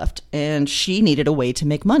dad left, and she needed a way to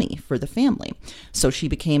make money for the family. So she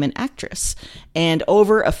became an actress. And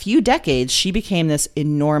over a few decades, she became this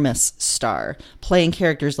enormous star, playing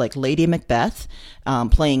characters like Lady Macbeth,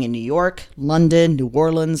 playing in New York, London, New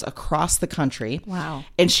Orleans, across the country. Wow.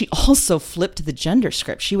 And she also flipped the gender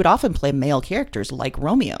script. She would often play male characters like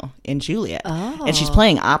Romeo in Juliet. Oh. And she's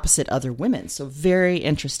playing opposite other women. So very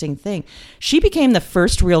interesting thing. She became the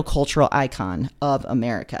first real cultural icon of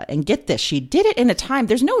America. And get this, she did it in a time,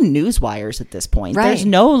 there's no news wires at this point. Right. There's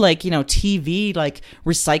no TV,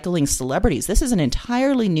 recycling celebrities. This is an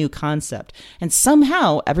entirely new concept. And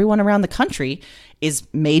somehow everyone around the country is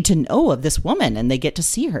made to know of this woman and they get to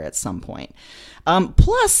see her at some point.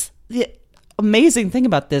 Plus, the amazing thing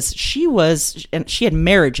about this, she had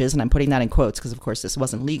marriages, and I'm putting that in quotes because of course this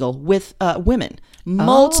wasn't legal, with women,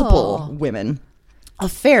 multiple women,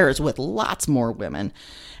 affairs with lots more women.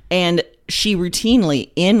 And she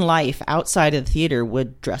routinely in life outside of the theater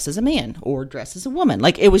would dress as a man or dress as a woman.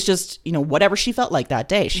 Like it was just, whatever she felt like that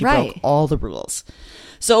day. She broke all the rules.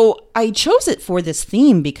 So I chose it for this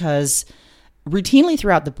theme because routinely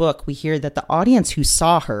throughout the book, we hear that the audience who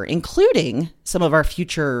saw her, including some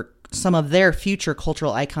of their future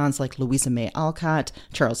cultural icons like Louisa May Alcott,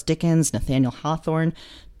 Charles Dickens, Nathaniel Hawthorne,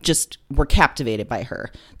 just were captivated by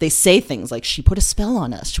her. They say things like, she put a spell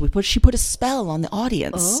on us. She put a spell on the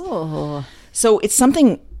audience. Oh. So it's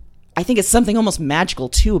something, I think it's something almost magical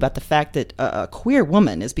too about the fact that a queer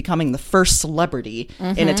woman is becoming the first celebrity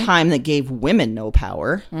in a time that gave women no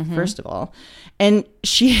power, first of all. And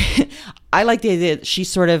I like the idea that she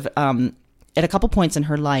sort of, at a couple points in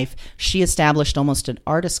her life, she established almost an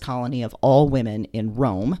artist colony of all women in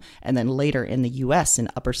Rome, and then later in the U.S. in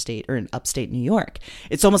upstate New York.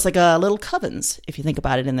 It's almost like a little covens, if you think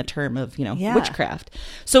about it in the term of, witchcraft.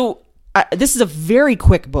 So this is a very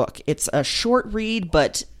quick book. It's a short read,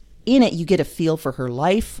 but in it you get a feel for her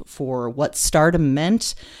life, for what stardom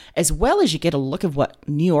meant, as well as you get a look of what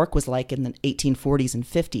New York was like in the 1840s and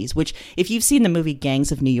 50s, which if you've seen the movie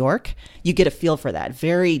Gangs of New York, you get a feel for that.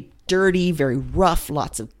 Very dirty, very rough,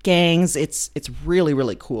 lots of gangs. It's really,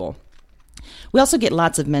 really cool. We also get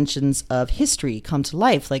lots of mentions of history come to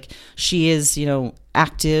life. Like she is,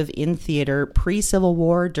 active in theater pre-Civil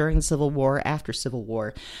War, during the Civil War, after Civil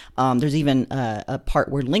War. There's even a part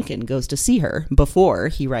where Lincoln goes to see her before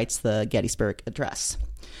he writes the Gettysburg Address.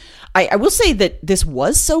 I will say that this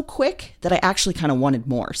was so quick that I actually kind of wanted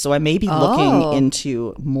more. So I may be looking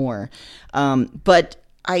into more. But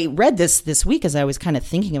I read this week as I was kind of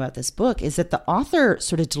thinking about this book, is that the author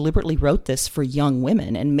sort of deliberately wrote this for young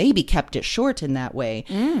women and maybe kept it short in that way.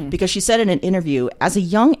 Because she said in an interview, as a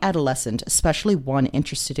young adolescent, especially one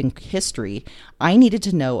interested in history, I needed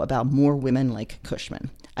to know about more women like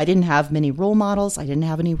Cushman. I didn't have many role models. I didn't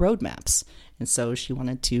have any roadmaps. And so she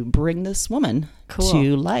wanted to bring this woman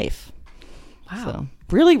to life. Wow. So,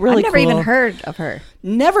 really, really I've never cool. even heard of her.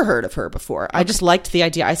 Never heard of her before. Okay. I just liked the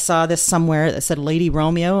idea. I saw this somewhere that said Lady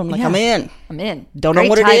Romeo. I'm like, I'm in. Don't know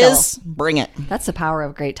what it is. Bring it. That's the power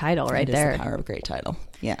of a great title right there. It is the power of a great title.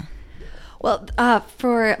 Yeah. Well,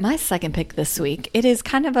 for my second pick this week, it is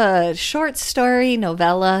kind of a short story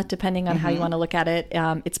novella, depending on how you want to look at it.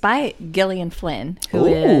 It's by Gillian Flynn, who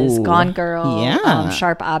is Gone Girl,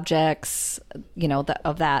 Sharp Objects,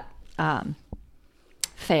 of that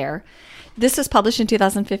fare. This was published in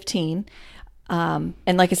 2015. And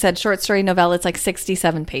like I said, short story novella, it's like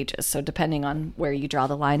 67 pages. So depending on where you draw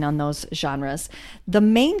the line on those genres. The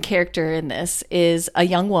main character in this is a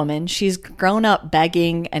young woman. She's grown up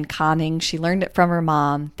begging and conning. She learned it from her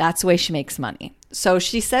mom. That's the way she makes money. So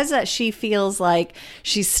she says that she feels like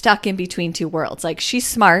she's stuck in between two worlds. Like she's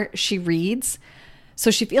smart, she reads.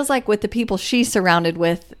 So she feels like with the people she's surrounded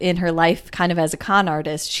with in her life, kind of as a con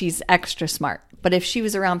artist, she's extra smart. But if she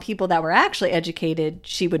was around people that were actually educated,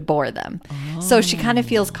 she would bore them. So she kind of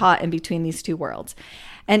feels caught in between these two worlds.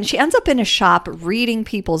 And she ends up in a shop reading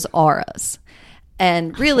people's auras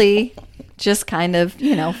and really just kind of,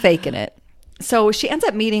 faking it. So she ends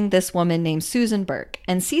up meeting this woman named Susan Burke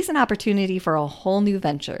and sees an opportunity for a whole new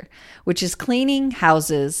venture, which is cleaning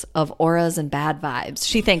houses of auras and bad vibes.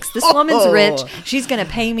 She thinks this woman's rich. She's going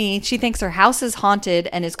to pay me. She thinks her house is haunted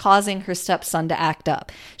and is causing her stepson to act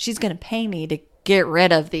up. She's going to pay me to get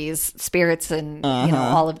rid of these spirits and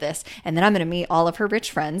all of this, and then I'm going to meet all of her rich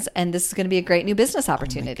friends, and this is going to be a great new business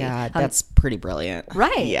opportunity. Oh my God, that's pretty brilliant,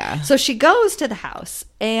 right? Yeah. So she goes to the house,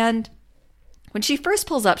 and when she first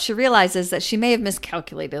pulls up, she realizes that she may have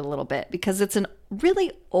miscalculated a little bit because it's an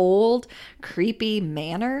really old, creepy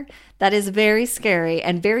manor that is very scary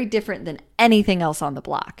and very different than anything else on the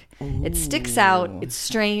block. Ooh. It sticks out. It's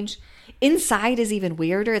strange. Inside is even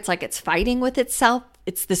weirder. It's like it's fighting with itself.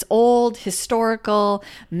 It's this old historical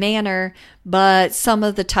manor, but some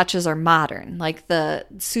of the touches are modern. Like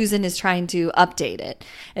Susan is trying to update it.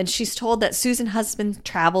 And she's told that Susan's husband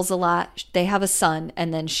travels a lot. They have a son,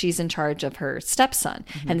 and then she's in charge of her stepson.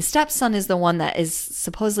 And the stepson is the one that is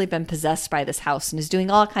supposedly been possessed by this house and is doing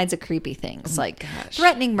all kinds of creepy things,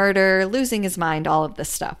 threatening murder, losing his mind, all of this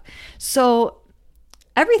stuff. So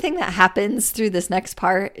everything that happens through this next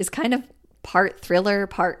part is kind of part thriller,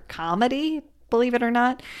 part comedy, believe it or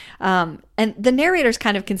not. And the narrator's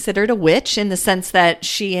kind of considered a witch in the sense that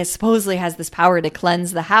she supposedly has this power to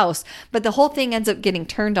cleanse the house, but the whole thing ends up getting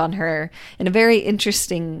turned on her in a very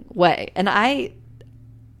interesting way. And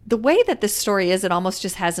the way that this story is, it almost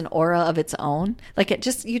just has an aura of its own. Like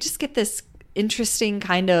you just get this interesting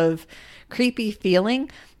kind of creepy feeling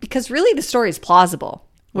because really the story is plausible.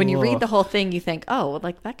 When you read the whole thing, you think,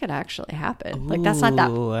 that could actually happen. Like, that's not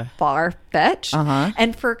that far-fetched.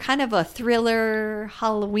 And for kind of a thriller,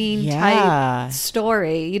 Halloween-type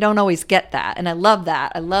story, you don't always get that. And I love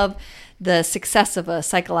that. I love the success of a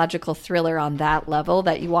psychological thriller on that level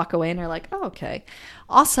that you walk away and are like, oh, okay.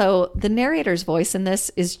 Also, the narrator's voice in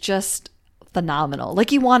this is just phenomenal.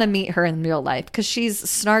 Like, you want to meet her in real life because she's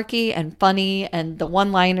snarky and funny, and the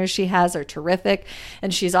one-liners she has are terrific.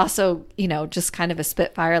 And she's also, you know, just kind of a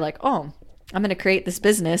spitfire, like, oh, I'm going to create this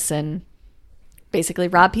business and basically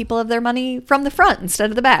rob people of their money from the front instead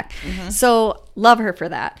of the back. So love her for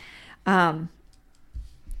that.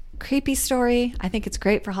 Creepy story. I think it's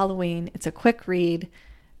great for Halloween. It's a quick read,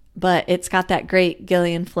 but it's got that great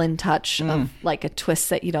Gillian Flynn touch of like a twist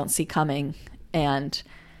that you don't see coming. And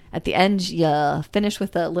at the end, you finish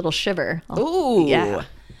with a little shiver. Ooh. Yeah.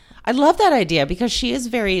 I love that idea because she is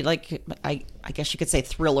very, like, I guess you could say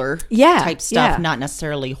thriller type stuff, not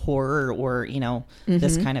necessarily horror or, you know,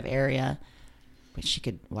 this kind of area. But she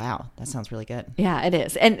could, wow, that sounds really good. Yeah, it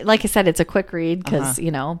is. And like I said, it's a quick read because,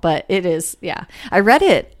 you know, but it is, yeah. I read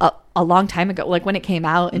it a long time ago, like when it came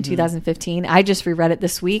out in 2015. I just reread it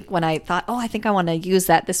this week when I thought, oh, I think I want to use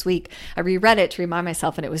that this week. I reread it to remind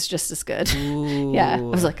myself, and it was just as good. Yeah. I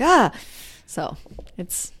was like, So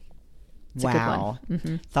it's a good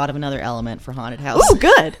one. Thought of another element for Haunted House. Oh,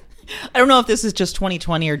 good. I don't know if this is just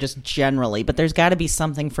 2020 or just generally, but there's got to be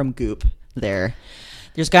something from Goop there.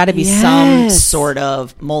 There's got to be some sort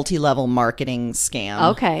of multi-level marketing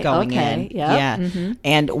scam going in. Yep. Yeah.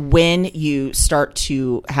 And when you start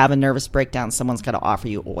to have a nervous breakdown, someone's got to offer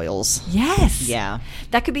you oils. Yes. Yeah.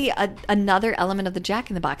 That could be another element of the Jack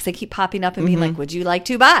in the Box. They keep popping up and being like, would you like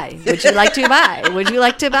to buy? Would you like to buy? Would you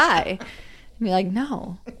like to buy? And you're like,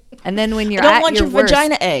 no. And then when you're I don't at want your your worst,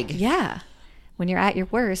 vagina egg. Yeah. When you're at your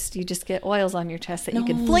worst, you just get oils on your chest that you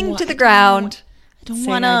can fling to the ground. I don't saying,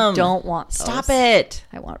 want them. I don't want those. Stop it.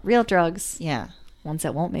 I want real drugs. Yeah. Ones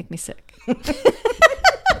that won't make me sick.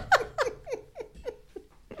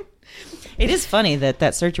 It is funny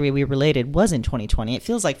that surgery we related was in 2020. It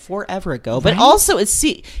feels like forever ago, but also it's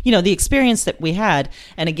the experience that we had.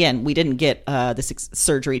 And again, we didn't get this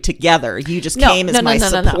surgery together. You just came as my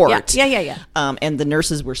support. Yeah. And the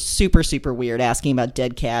nurses were super, super weird, asking about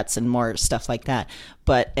dead cats and more stuff like that.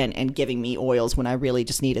 But and giving me oils when I really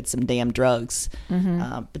just needed some damn drugs.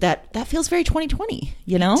 But that feels very 2020.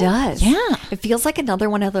 You know, it does. Yeah, it feels like another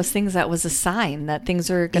one of those things that was a sign that things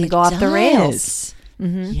are going to go off the rails.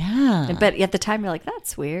 Yeah. But at the time, you're like,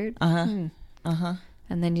 that's weird. And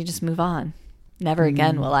then you just move on. Never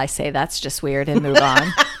again will I say that's just weird and move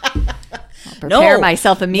on. I'll prepare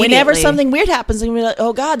myself immediately. Whenever something weird happens, I'm going to be like,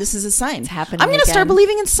 oh, God, this is a sign. It's happening I'm going to again. start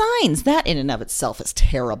believing in signs. That in and of itself is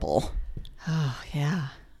terrible. Oh, yeah.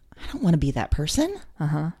 I don't want to be that person.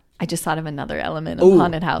 I just thought of another element of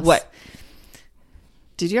Haunted House. What?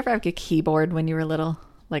 Did you ever have a keyboard when you were little?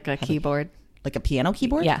 Like a keyboard? Like a piano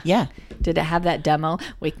keyboard? Yeah. Yeah. Did it have that demo?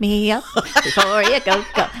 Wake me up before you go.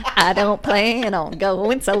 I don't plan on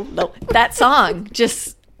going solo. That song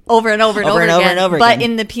just over and over and over again. But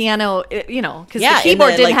in the piano, because the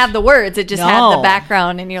keyboard didn't have the words. It just had the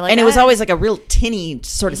background. And you're like, and it was always like a real tinny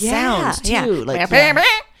sort of sound, too. Yeah. Like,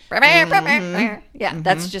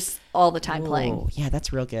 That's just all the time playing. Oh, yeah,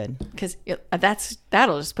 that's real good. Because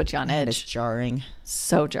that'll just put you on edge. It's jarring.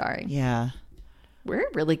 So jarring. Yeah. We're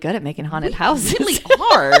really good at making haunted houses. We really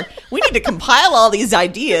are. We need to compile all these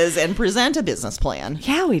ideas and present a business plan.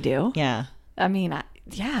 Yeah, we do. Yeah. I mean,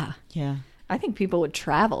 yeah. I think people would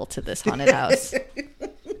travel to this haunted house.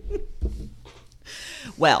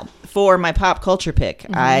 Well, for my pop culture pick,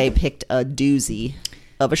 I picked a doozy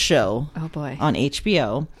of a show. Oh, boy. On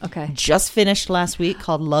HBO. Okay. Just finished last week,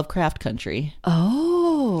 called Lovecraft Country.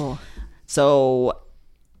 Oh. So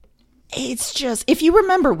it's just, if you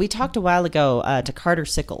remember, we talked a while ago to Carter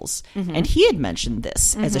Sickles, and he had mentioned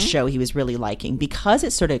this as a show he was really liking because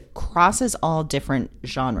it sort of crosses all different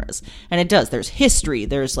genres. And it does. There's history,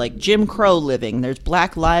 there's like Jim Crow living, there's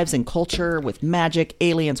Black lives and culture with magic,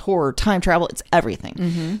 aliens, horror, time travel. It's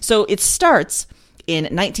everything. So it starts in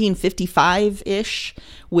 1955-ish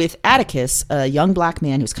with Atticus, a young black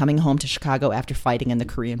man who's coming home to Chicago after fighting in the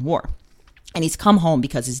Korean War. And he's come home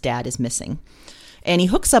because his dad is missing. And he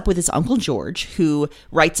hooks up with his Uncle George, who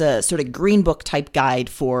writes a sort of green book type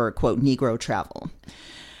guide for, quote, Negro travel.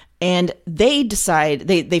 And they decide,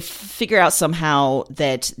 they figure out somehow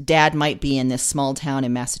that Dad might be in this small town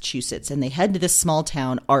in Massachusetts. And they head to this small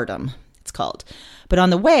town, Artem, it's called. But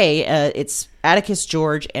on the way, it's Atticus,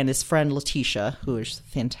 George, and his friend Letitia, who is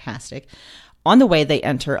fantastic. On the way, they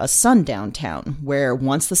enter a sundown town where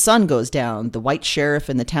once the sun goes down, the white sheriff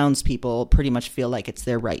and the townspeople pretty much feel like it's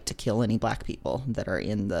their right to kill any black people that are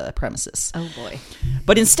in the premises. Oh, boy.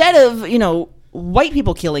 But instead of, white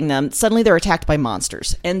people killing them, suddenly they're attacked by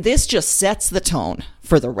monsters. And this just sets the tone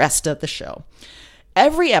for the rest of the show.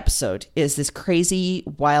 Every episode is this crazy,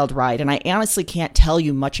 wild ride, and I honestly can't tell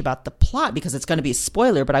you much about the plot because it's going to be a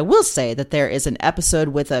spoiler, but I will say that there is an episode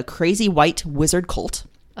with a crazy white wizard cult.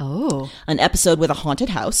 Oh. An episode with a haunted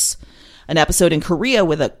house. An episode in Korea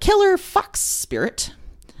with a killer fox spirit.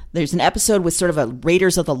 There's an episode with sort of a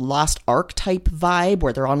Raiders of the Lost Ark type vibe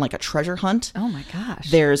where they're on like a treasure hunt. Oh my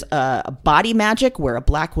gosh. There's a body magic where a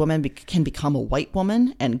black woman can become a white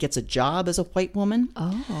woman and gets a job as a white woman.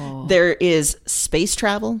 Oh. There is space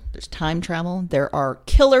travel. There's time travel. There are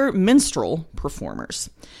killer minstrel performers.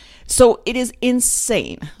 So it is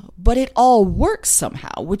insane, but it all works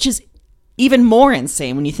somehow, which is even more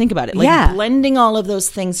insane when you think about it. Like blending all of those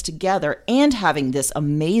things together and having this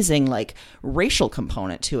amazing like racial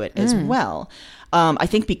component to it as well. I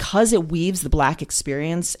think because it weaves the black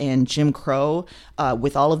experience and Jim Crow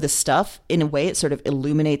with all of this stuff, in a way it sort of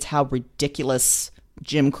illuminates how ridiculous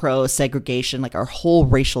Jim Crow, segregation, like our whole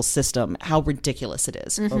racial system, how ridiculous it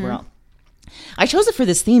is overall. I chose it for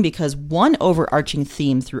this theme because one overarching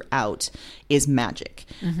theme throughout is magic.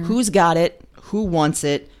 Who's got it? Who wants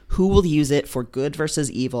it? Who will use it for good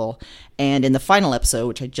versus evil? And in the final episode,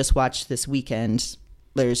 which I just watched this weekend,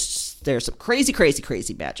 there's some crazy, crazy,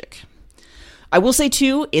 crazy magic. I will say,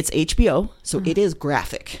 too, it's HBO, so it is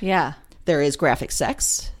graphic. Yeah. There is graphic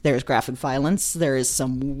sex. There is graphic violence. There is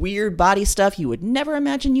some weird body stuff you would never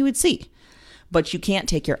imagine you would see. But you can't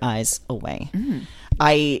take your eyes away.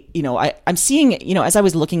 I'm seeing, as I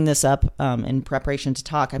was looking this up in preparation to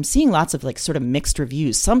talk, I'm seeing lots of like sort of mixed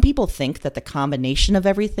reviews. Some people think that the combination of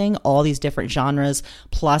everything, all these different genres,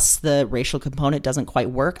 plus the racial component doesn't quite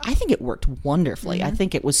work. I think it worked wonderfully. I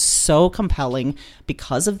think it was so compelling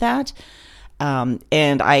because of that.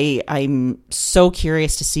 And I'm so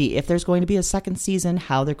curious to see if there's going to be a second season,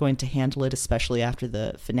 how they're going to handle it, especially after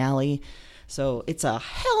the finale. So it's a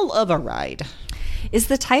hell of a ride. Is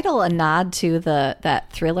the title a nod to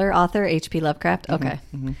that thriller author, H.P. Lovecraft? Okay.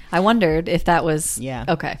 I wondered if that was... Yeah.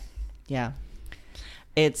 Okay. Yeah.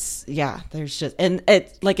 There's just... And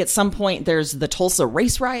at some point, there's the Tulsa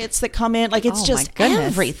race riots that come in. Like, it's just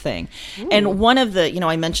everything. Ooh. And one of the...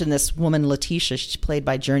 I mentioned this woman, Letitia. She's played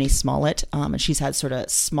by Journey Smollett. And she's had sort of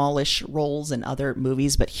smallish roles in other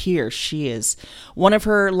movies. But here, she is... One of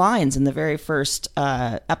her lines in the very first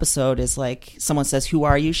episode is like, someone says, "Who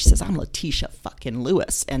are you?" She says, "I'm Letitia fucking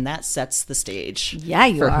Lewis." And that sets the stage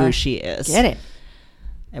for who she is. Get it.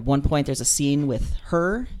 At one point, there's a scene with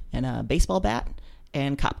her and a baseball bat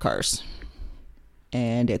and cop cars,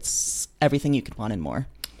 and it's everything you could want and more.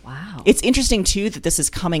 Wow. It's interesting too that this is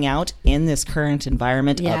coming out in this current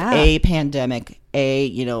environment of a pandemic,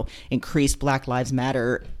 increased Black Lives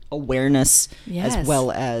Matter awareness, as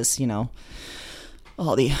well as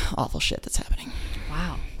all the awful shit that's happening.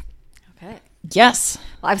 Wow. Okay. Yes.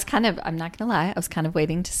 Well, I'm not gonna lie, I was kind of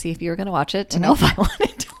waiting to see if you were gonna watch it to know if I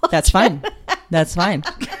wanted to watch That's fine. That's fine.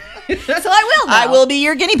 So I will now. I will be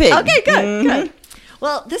your guinea pig. Okay, good.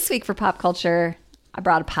 Well, this week for pop culture, I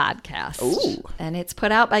brought a podcast. Ooh. And it's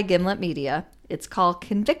put out by Gimlet Media. It's called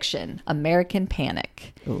Conviction, American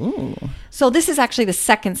Panic. Ooh. So this is actually the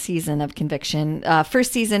second season of Conviction.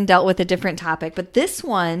 First season dealt with a different topic, but this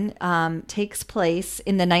one takes place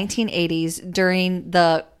in the 1980s during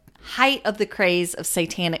the height of the craze of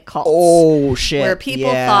satanic cults. Oh, shit. Where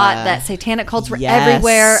people thought that satanic cults were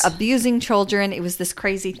everywhere, abusing children. It was this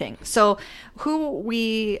crazy thing. So who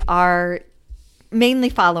we are mainly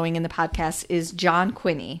following in the podcast is John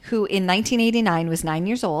Quinney, who in 1989 was 9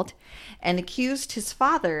 years old and accused his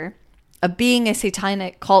father of being a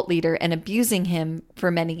satanic cult leader and abusing him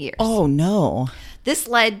for many years. Oh, no. This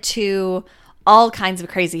led to all kinds of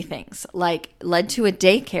crazy things, led to a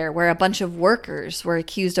daycare where a bunch of workers were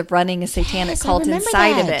accused of running a satanic cult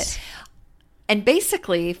inside of it. And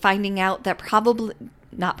basically finding out that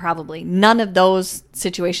none of those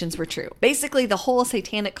situations were true. Basically, the whole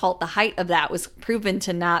satanic cult, the height of that was proven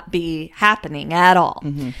to not be happening at all.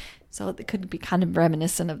 Mm-hmm. So it could be kind of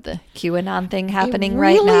reminiscent of the QAnon thing happening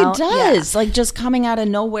right now. It really does. Like just coming out of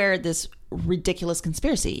nowhere, this ridiculous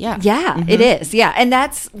conspiracy. Yeah. Yeah, it is. Yeah. And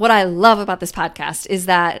that's what I love about this podcast is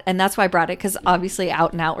that, and that's why I brought it, because obviously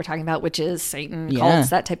out and out we're talking about witches, Satan, cults,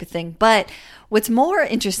 that type of thing. But what's more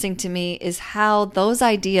interesting to me is how those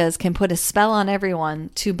ideas can put a spell on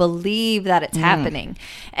everyone to believe that it's happening,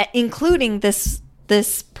 including this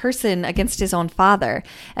person against his own father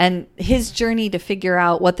and his journey to figure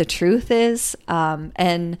out what the truth is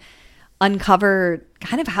and uncover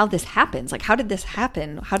kind of how this happens. Like, how did this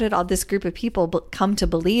happen? How did all this group of people come to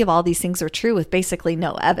believe all these things are true with basically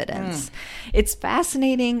no evidence? It's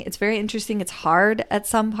fascinating. It's very interesting. It's hard at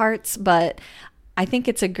some parts, but I think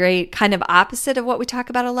it's a great kind of opposite of what we talk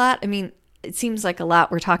about a lot. I mean, it seems like a lot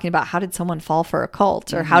we're talking about how did someone fall for a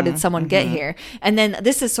cult or how did someone get here? And then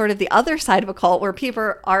this is sort of the other side of a cult where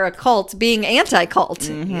people are a cult being anti-cult,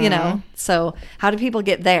 you know? So how do people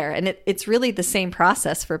get there? And it's really the same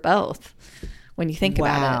process for both when you think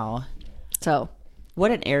about it. So what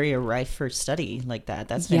an area rife for study like that.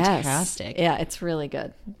 That's fantastic. Yeah, it's really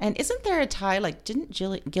good. And isn't there a tie, like, didn't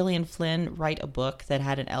Gillian Flynn write a book that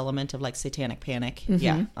had an element of like satanic panic?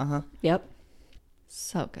 Yeah. Yep.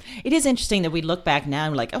 So good. It is interesting that we look back now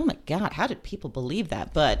and we're like, oh my God, how did people believe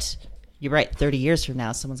that? But you're right, 30 years from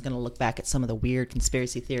now, someone's going to look back at some of the weird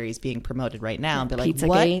conspiracy theories being promoted right now and be like,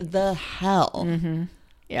 Pizzagate. what the hell?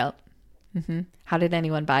 Yep. How did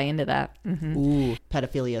anyone buy into that? Ooh,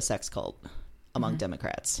 pedophilia sex cult among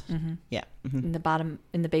Democrats. Yeah. In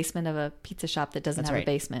the basement of a pizza shop that doesn't have a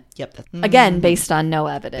basement. Yep. Again, based on no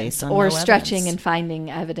evidence Based on or no stretching evidence. and finding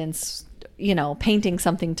evidence, you know, painting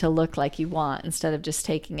something to look like you want instead of just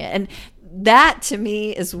taking it. And that to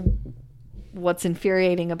me is what's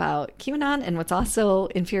infuriating about QAnon, and what's also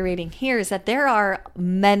infuriating here is that there are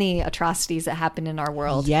many atrocities that happen in our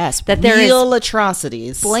world. Yes. That there real is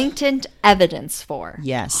atrocities. blatant evidence for.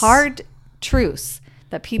 Yes. Hard truths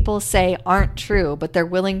that people say aren't true, but they're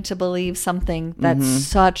willing to believe something that's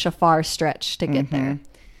such a far stretch to get there.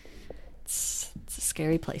 It's a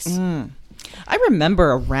scary place. I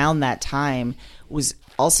remember around that time was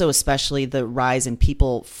also especially the rise in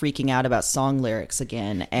people freaking out about song lyrics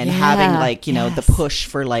again and having like, you know, the push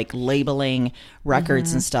for like labeling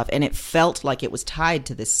records and stuff. And it felt like it was tied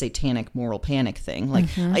to this satanic moral panic thing. Like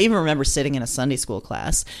I even remember sitting in a Sunday school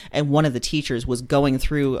class and one of the teachers was going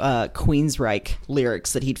through Queensryche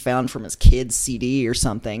lyrics that he'd found from his kid's CD or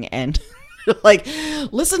something. And like,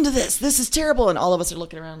 listen to this. This is terrible. And all of us are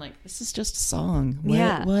looking around like, this is just a song.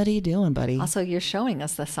 What are you doing, buddy? Also, you're showing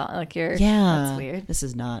us the song. Like yeah. that's weird. This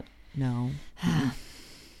is not, no. I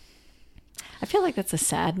feel like that's a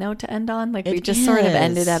sad note to end on. Like we It just sort of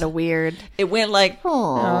ended is. at a weird, It went like,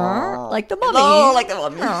 like the mummy. oh, like the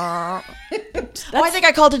mummy. I think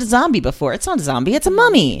I called it a zombie before. It's not a zombie. It's a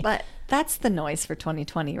mummy. But that's the noise for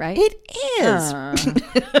 2020, right? It is.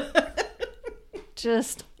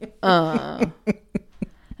 Just, And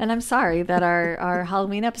I'm sorry that our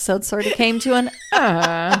Halloween episode sort of came to an,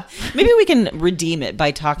 Maybe we can redeem it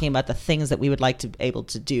by talking about the things that we would like to be able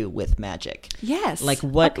to do with magic. Yes. Like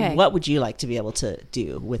what Okay. what would you like to be able to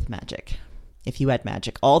do with magic? If you had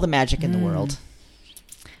magic, all the magic in the world.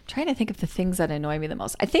 Trying to think of the things that annoy me the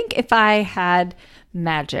most. I think if I had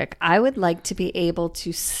magic, I would like to be able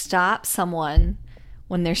to stop someone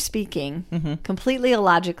when they're speaking completely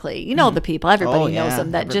illogically. You know the people, everybody knows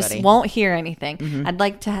them, that just everybody. won't hear anything. I'd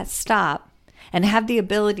like to stop and have the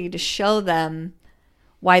ability to show them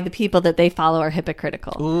why the people that they follow are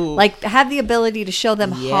hypocritical. Like have the ability to show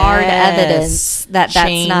them hard evidence that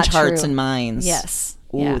Change that's not hearts true. and minds. Yes.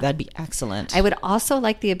 Ooh, Yeah. that'd be excellent. I would also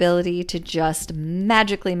like the ability to just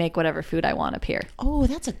magically make whatever food I want appear. Oh,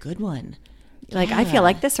 that's a good one. Like I feel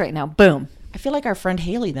like this right now. Boom. I feel like our friend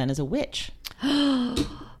Haley then is a witch. Oh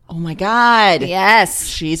my God. Yes.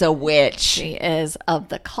 She's a witch. She is of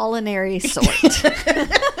the culinary sort.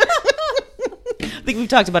 I think we've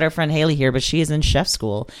talked about our friend Haley here, but she is in chef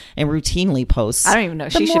school and routinely posts. I don't even know.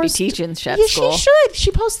 the She should be most- teaching chef Yeah, school. she should.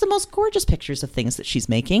 She posts the most gorgeous pictures of things that she's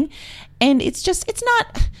making. And it's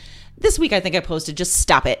not. This week I think I posted, just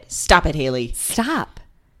stop it. Stop it, Haley. Stop.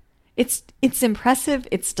 It's impressive.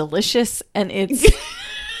 It's delicious. And it's...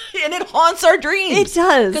 And it haunts our dreams. It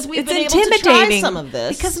does. Because we've It's been able to try intimidating. some of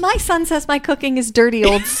this. Because my son says my cooking is dirty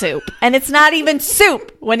old soup. And it's not even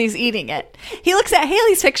soup when he's eating it. He looks at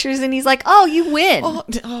Haley's pictures and he's like, oh, you win.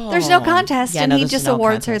 There's no contest. Yeah, and no, he there's just no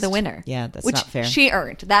awards her contest. the winner. Yeah, that's which not fair. she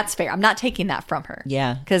earned. That's fair. I'm not taking that from her.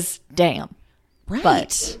 Yeah. Because damn. Right.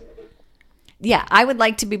 But yeah, I would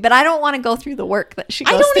like to be, but I don't want to go through the work that she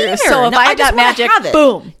goes I don't through. either. So if No, I just got wanna magic, have it.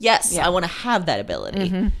 boom. Yes, Yeah. I want to have that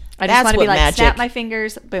ability. I just want to be like, magic. snap my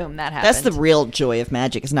fingers, boom, that happened. That's the real joy of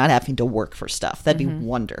magic, is not having to work for stuff. That'd be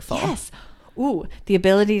wonderful. Yes. Ooh, the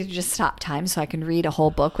ability to just stop time so I can read a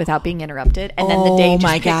whole book without being interrupted. And then the day just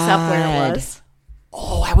my picks up where it God. was.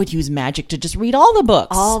 Oh, I would use magic to just read all the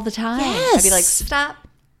books. All the time. Yes. I'd be like, stop.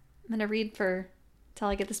 I'm going to read till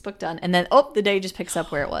I get this book done. And then, the day just picks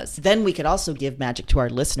up where it was. Then we could also give magic to our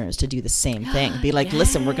listeners to do the same thing. Be like,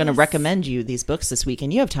 listen, we're going to recommend you these books this week,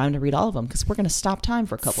 and you have time to read all of them because we're going to stop time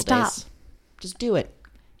for a couple Stop. days. Just do it.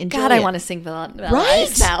 Enjoy God, it. I want to sing Vanilla Right?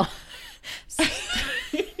 Ice now.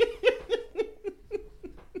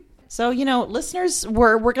 So, listeners,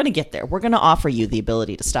 we're going to get there. We're going to offer you the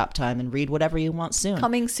ability to stop time and read whatever you want soon.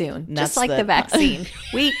 Coming soon. That's Just like the- the vaccine.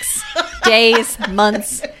 Weeks, days,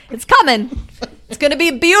 months. It's coming. It's going to be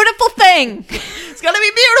a beautiful thing. It's It's gonna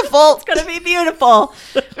be beautiful. It's gonna be beautiful.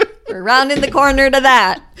 We're rounding the corner to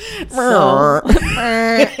that.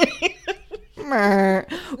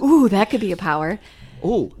 Ooh, that could be a power.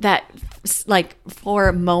 Ooh. That, like,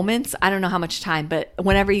 for moments, I don't know how much time, but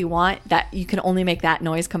whenever you want, that you can only make that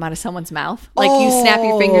noise come out of someone's mouth. Like, you snap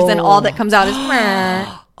your fingers and all that comes out is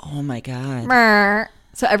Oh my God.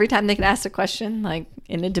 So every time they can ask a question, like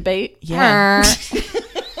in a debate. Yeah.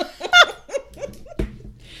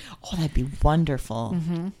 Oh, that'd be wonderful.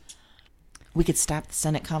 Mm-hmm. We could stop the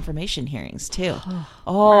Senate confirmation hearings too.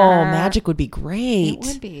 Oh, magic would be great. It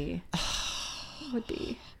would be. It would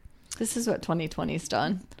be. This is what 2020's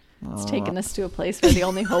done. It's taken us to a place where the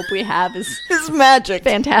only hope we have is magic.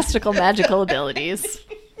 Fantastical magical abilities.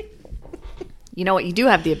 You know what you do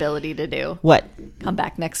have the ability to do? What? Come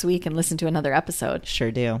back next week and listen to another episode. Sure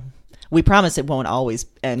do. We promise it won't always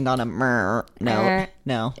end on a murr. No.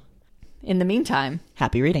 No. In the meantime,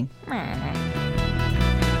 happy reading.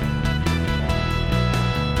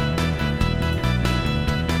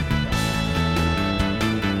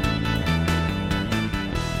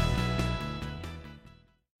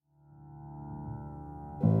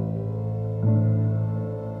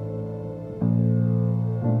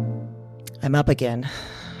 I'm up again.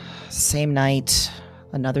 Same night,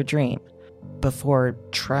 another dream. Before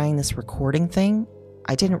trying this recording thing,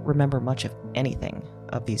 I didn't remember much of anything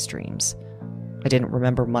of these dreams. I didn't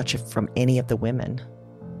remember much from any of the women.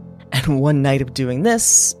 And one night of doing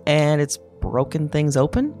this, and it's broken things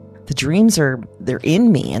open. The dreams they're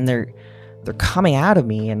in me, and they're coming out of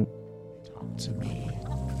me, and talk to me.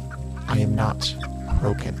 I am not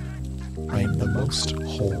broken. I am the most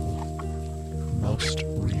whole, most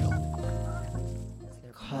real.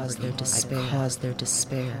 Cause their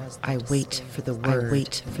despair. I wait for the word.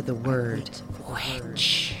 Witch.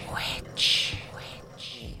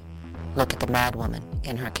 Look at the mad woman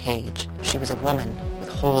in her cage. She was a woman with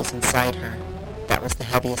holes inside her. That was the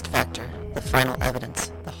heaviest factor, the final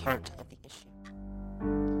evidence, the heart of the issue.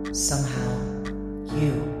 Somehow,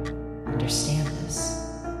 you understand this.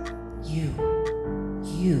 You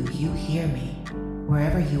hear me.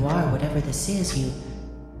 Wherever you are, whatever this is, you...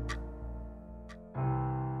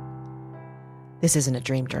 This isn't a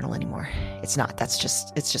dream journal anymore. It's not. It's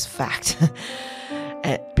just fact.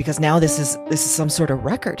 Because now this is some sort of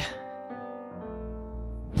record.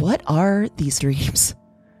 What are these dreams?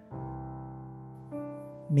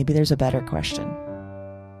 Maybe there's a better question.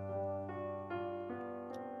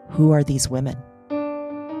 Who are these women?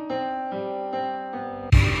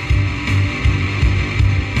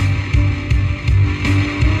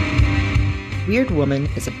 Weird Woman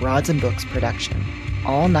is a Broads and Books production.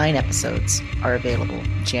 All 9 episodes are available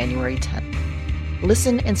January 10th.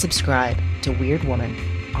 Listen and subscribe to Weird Woman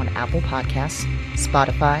on Apple Podcasts,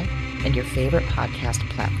 Spotify, and your favorite podcast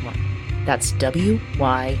platform. That's WYRD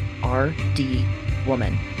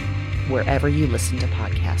Woman, wherever you listen to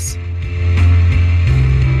podcasts.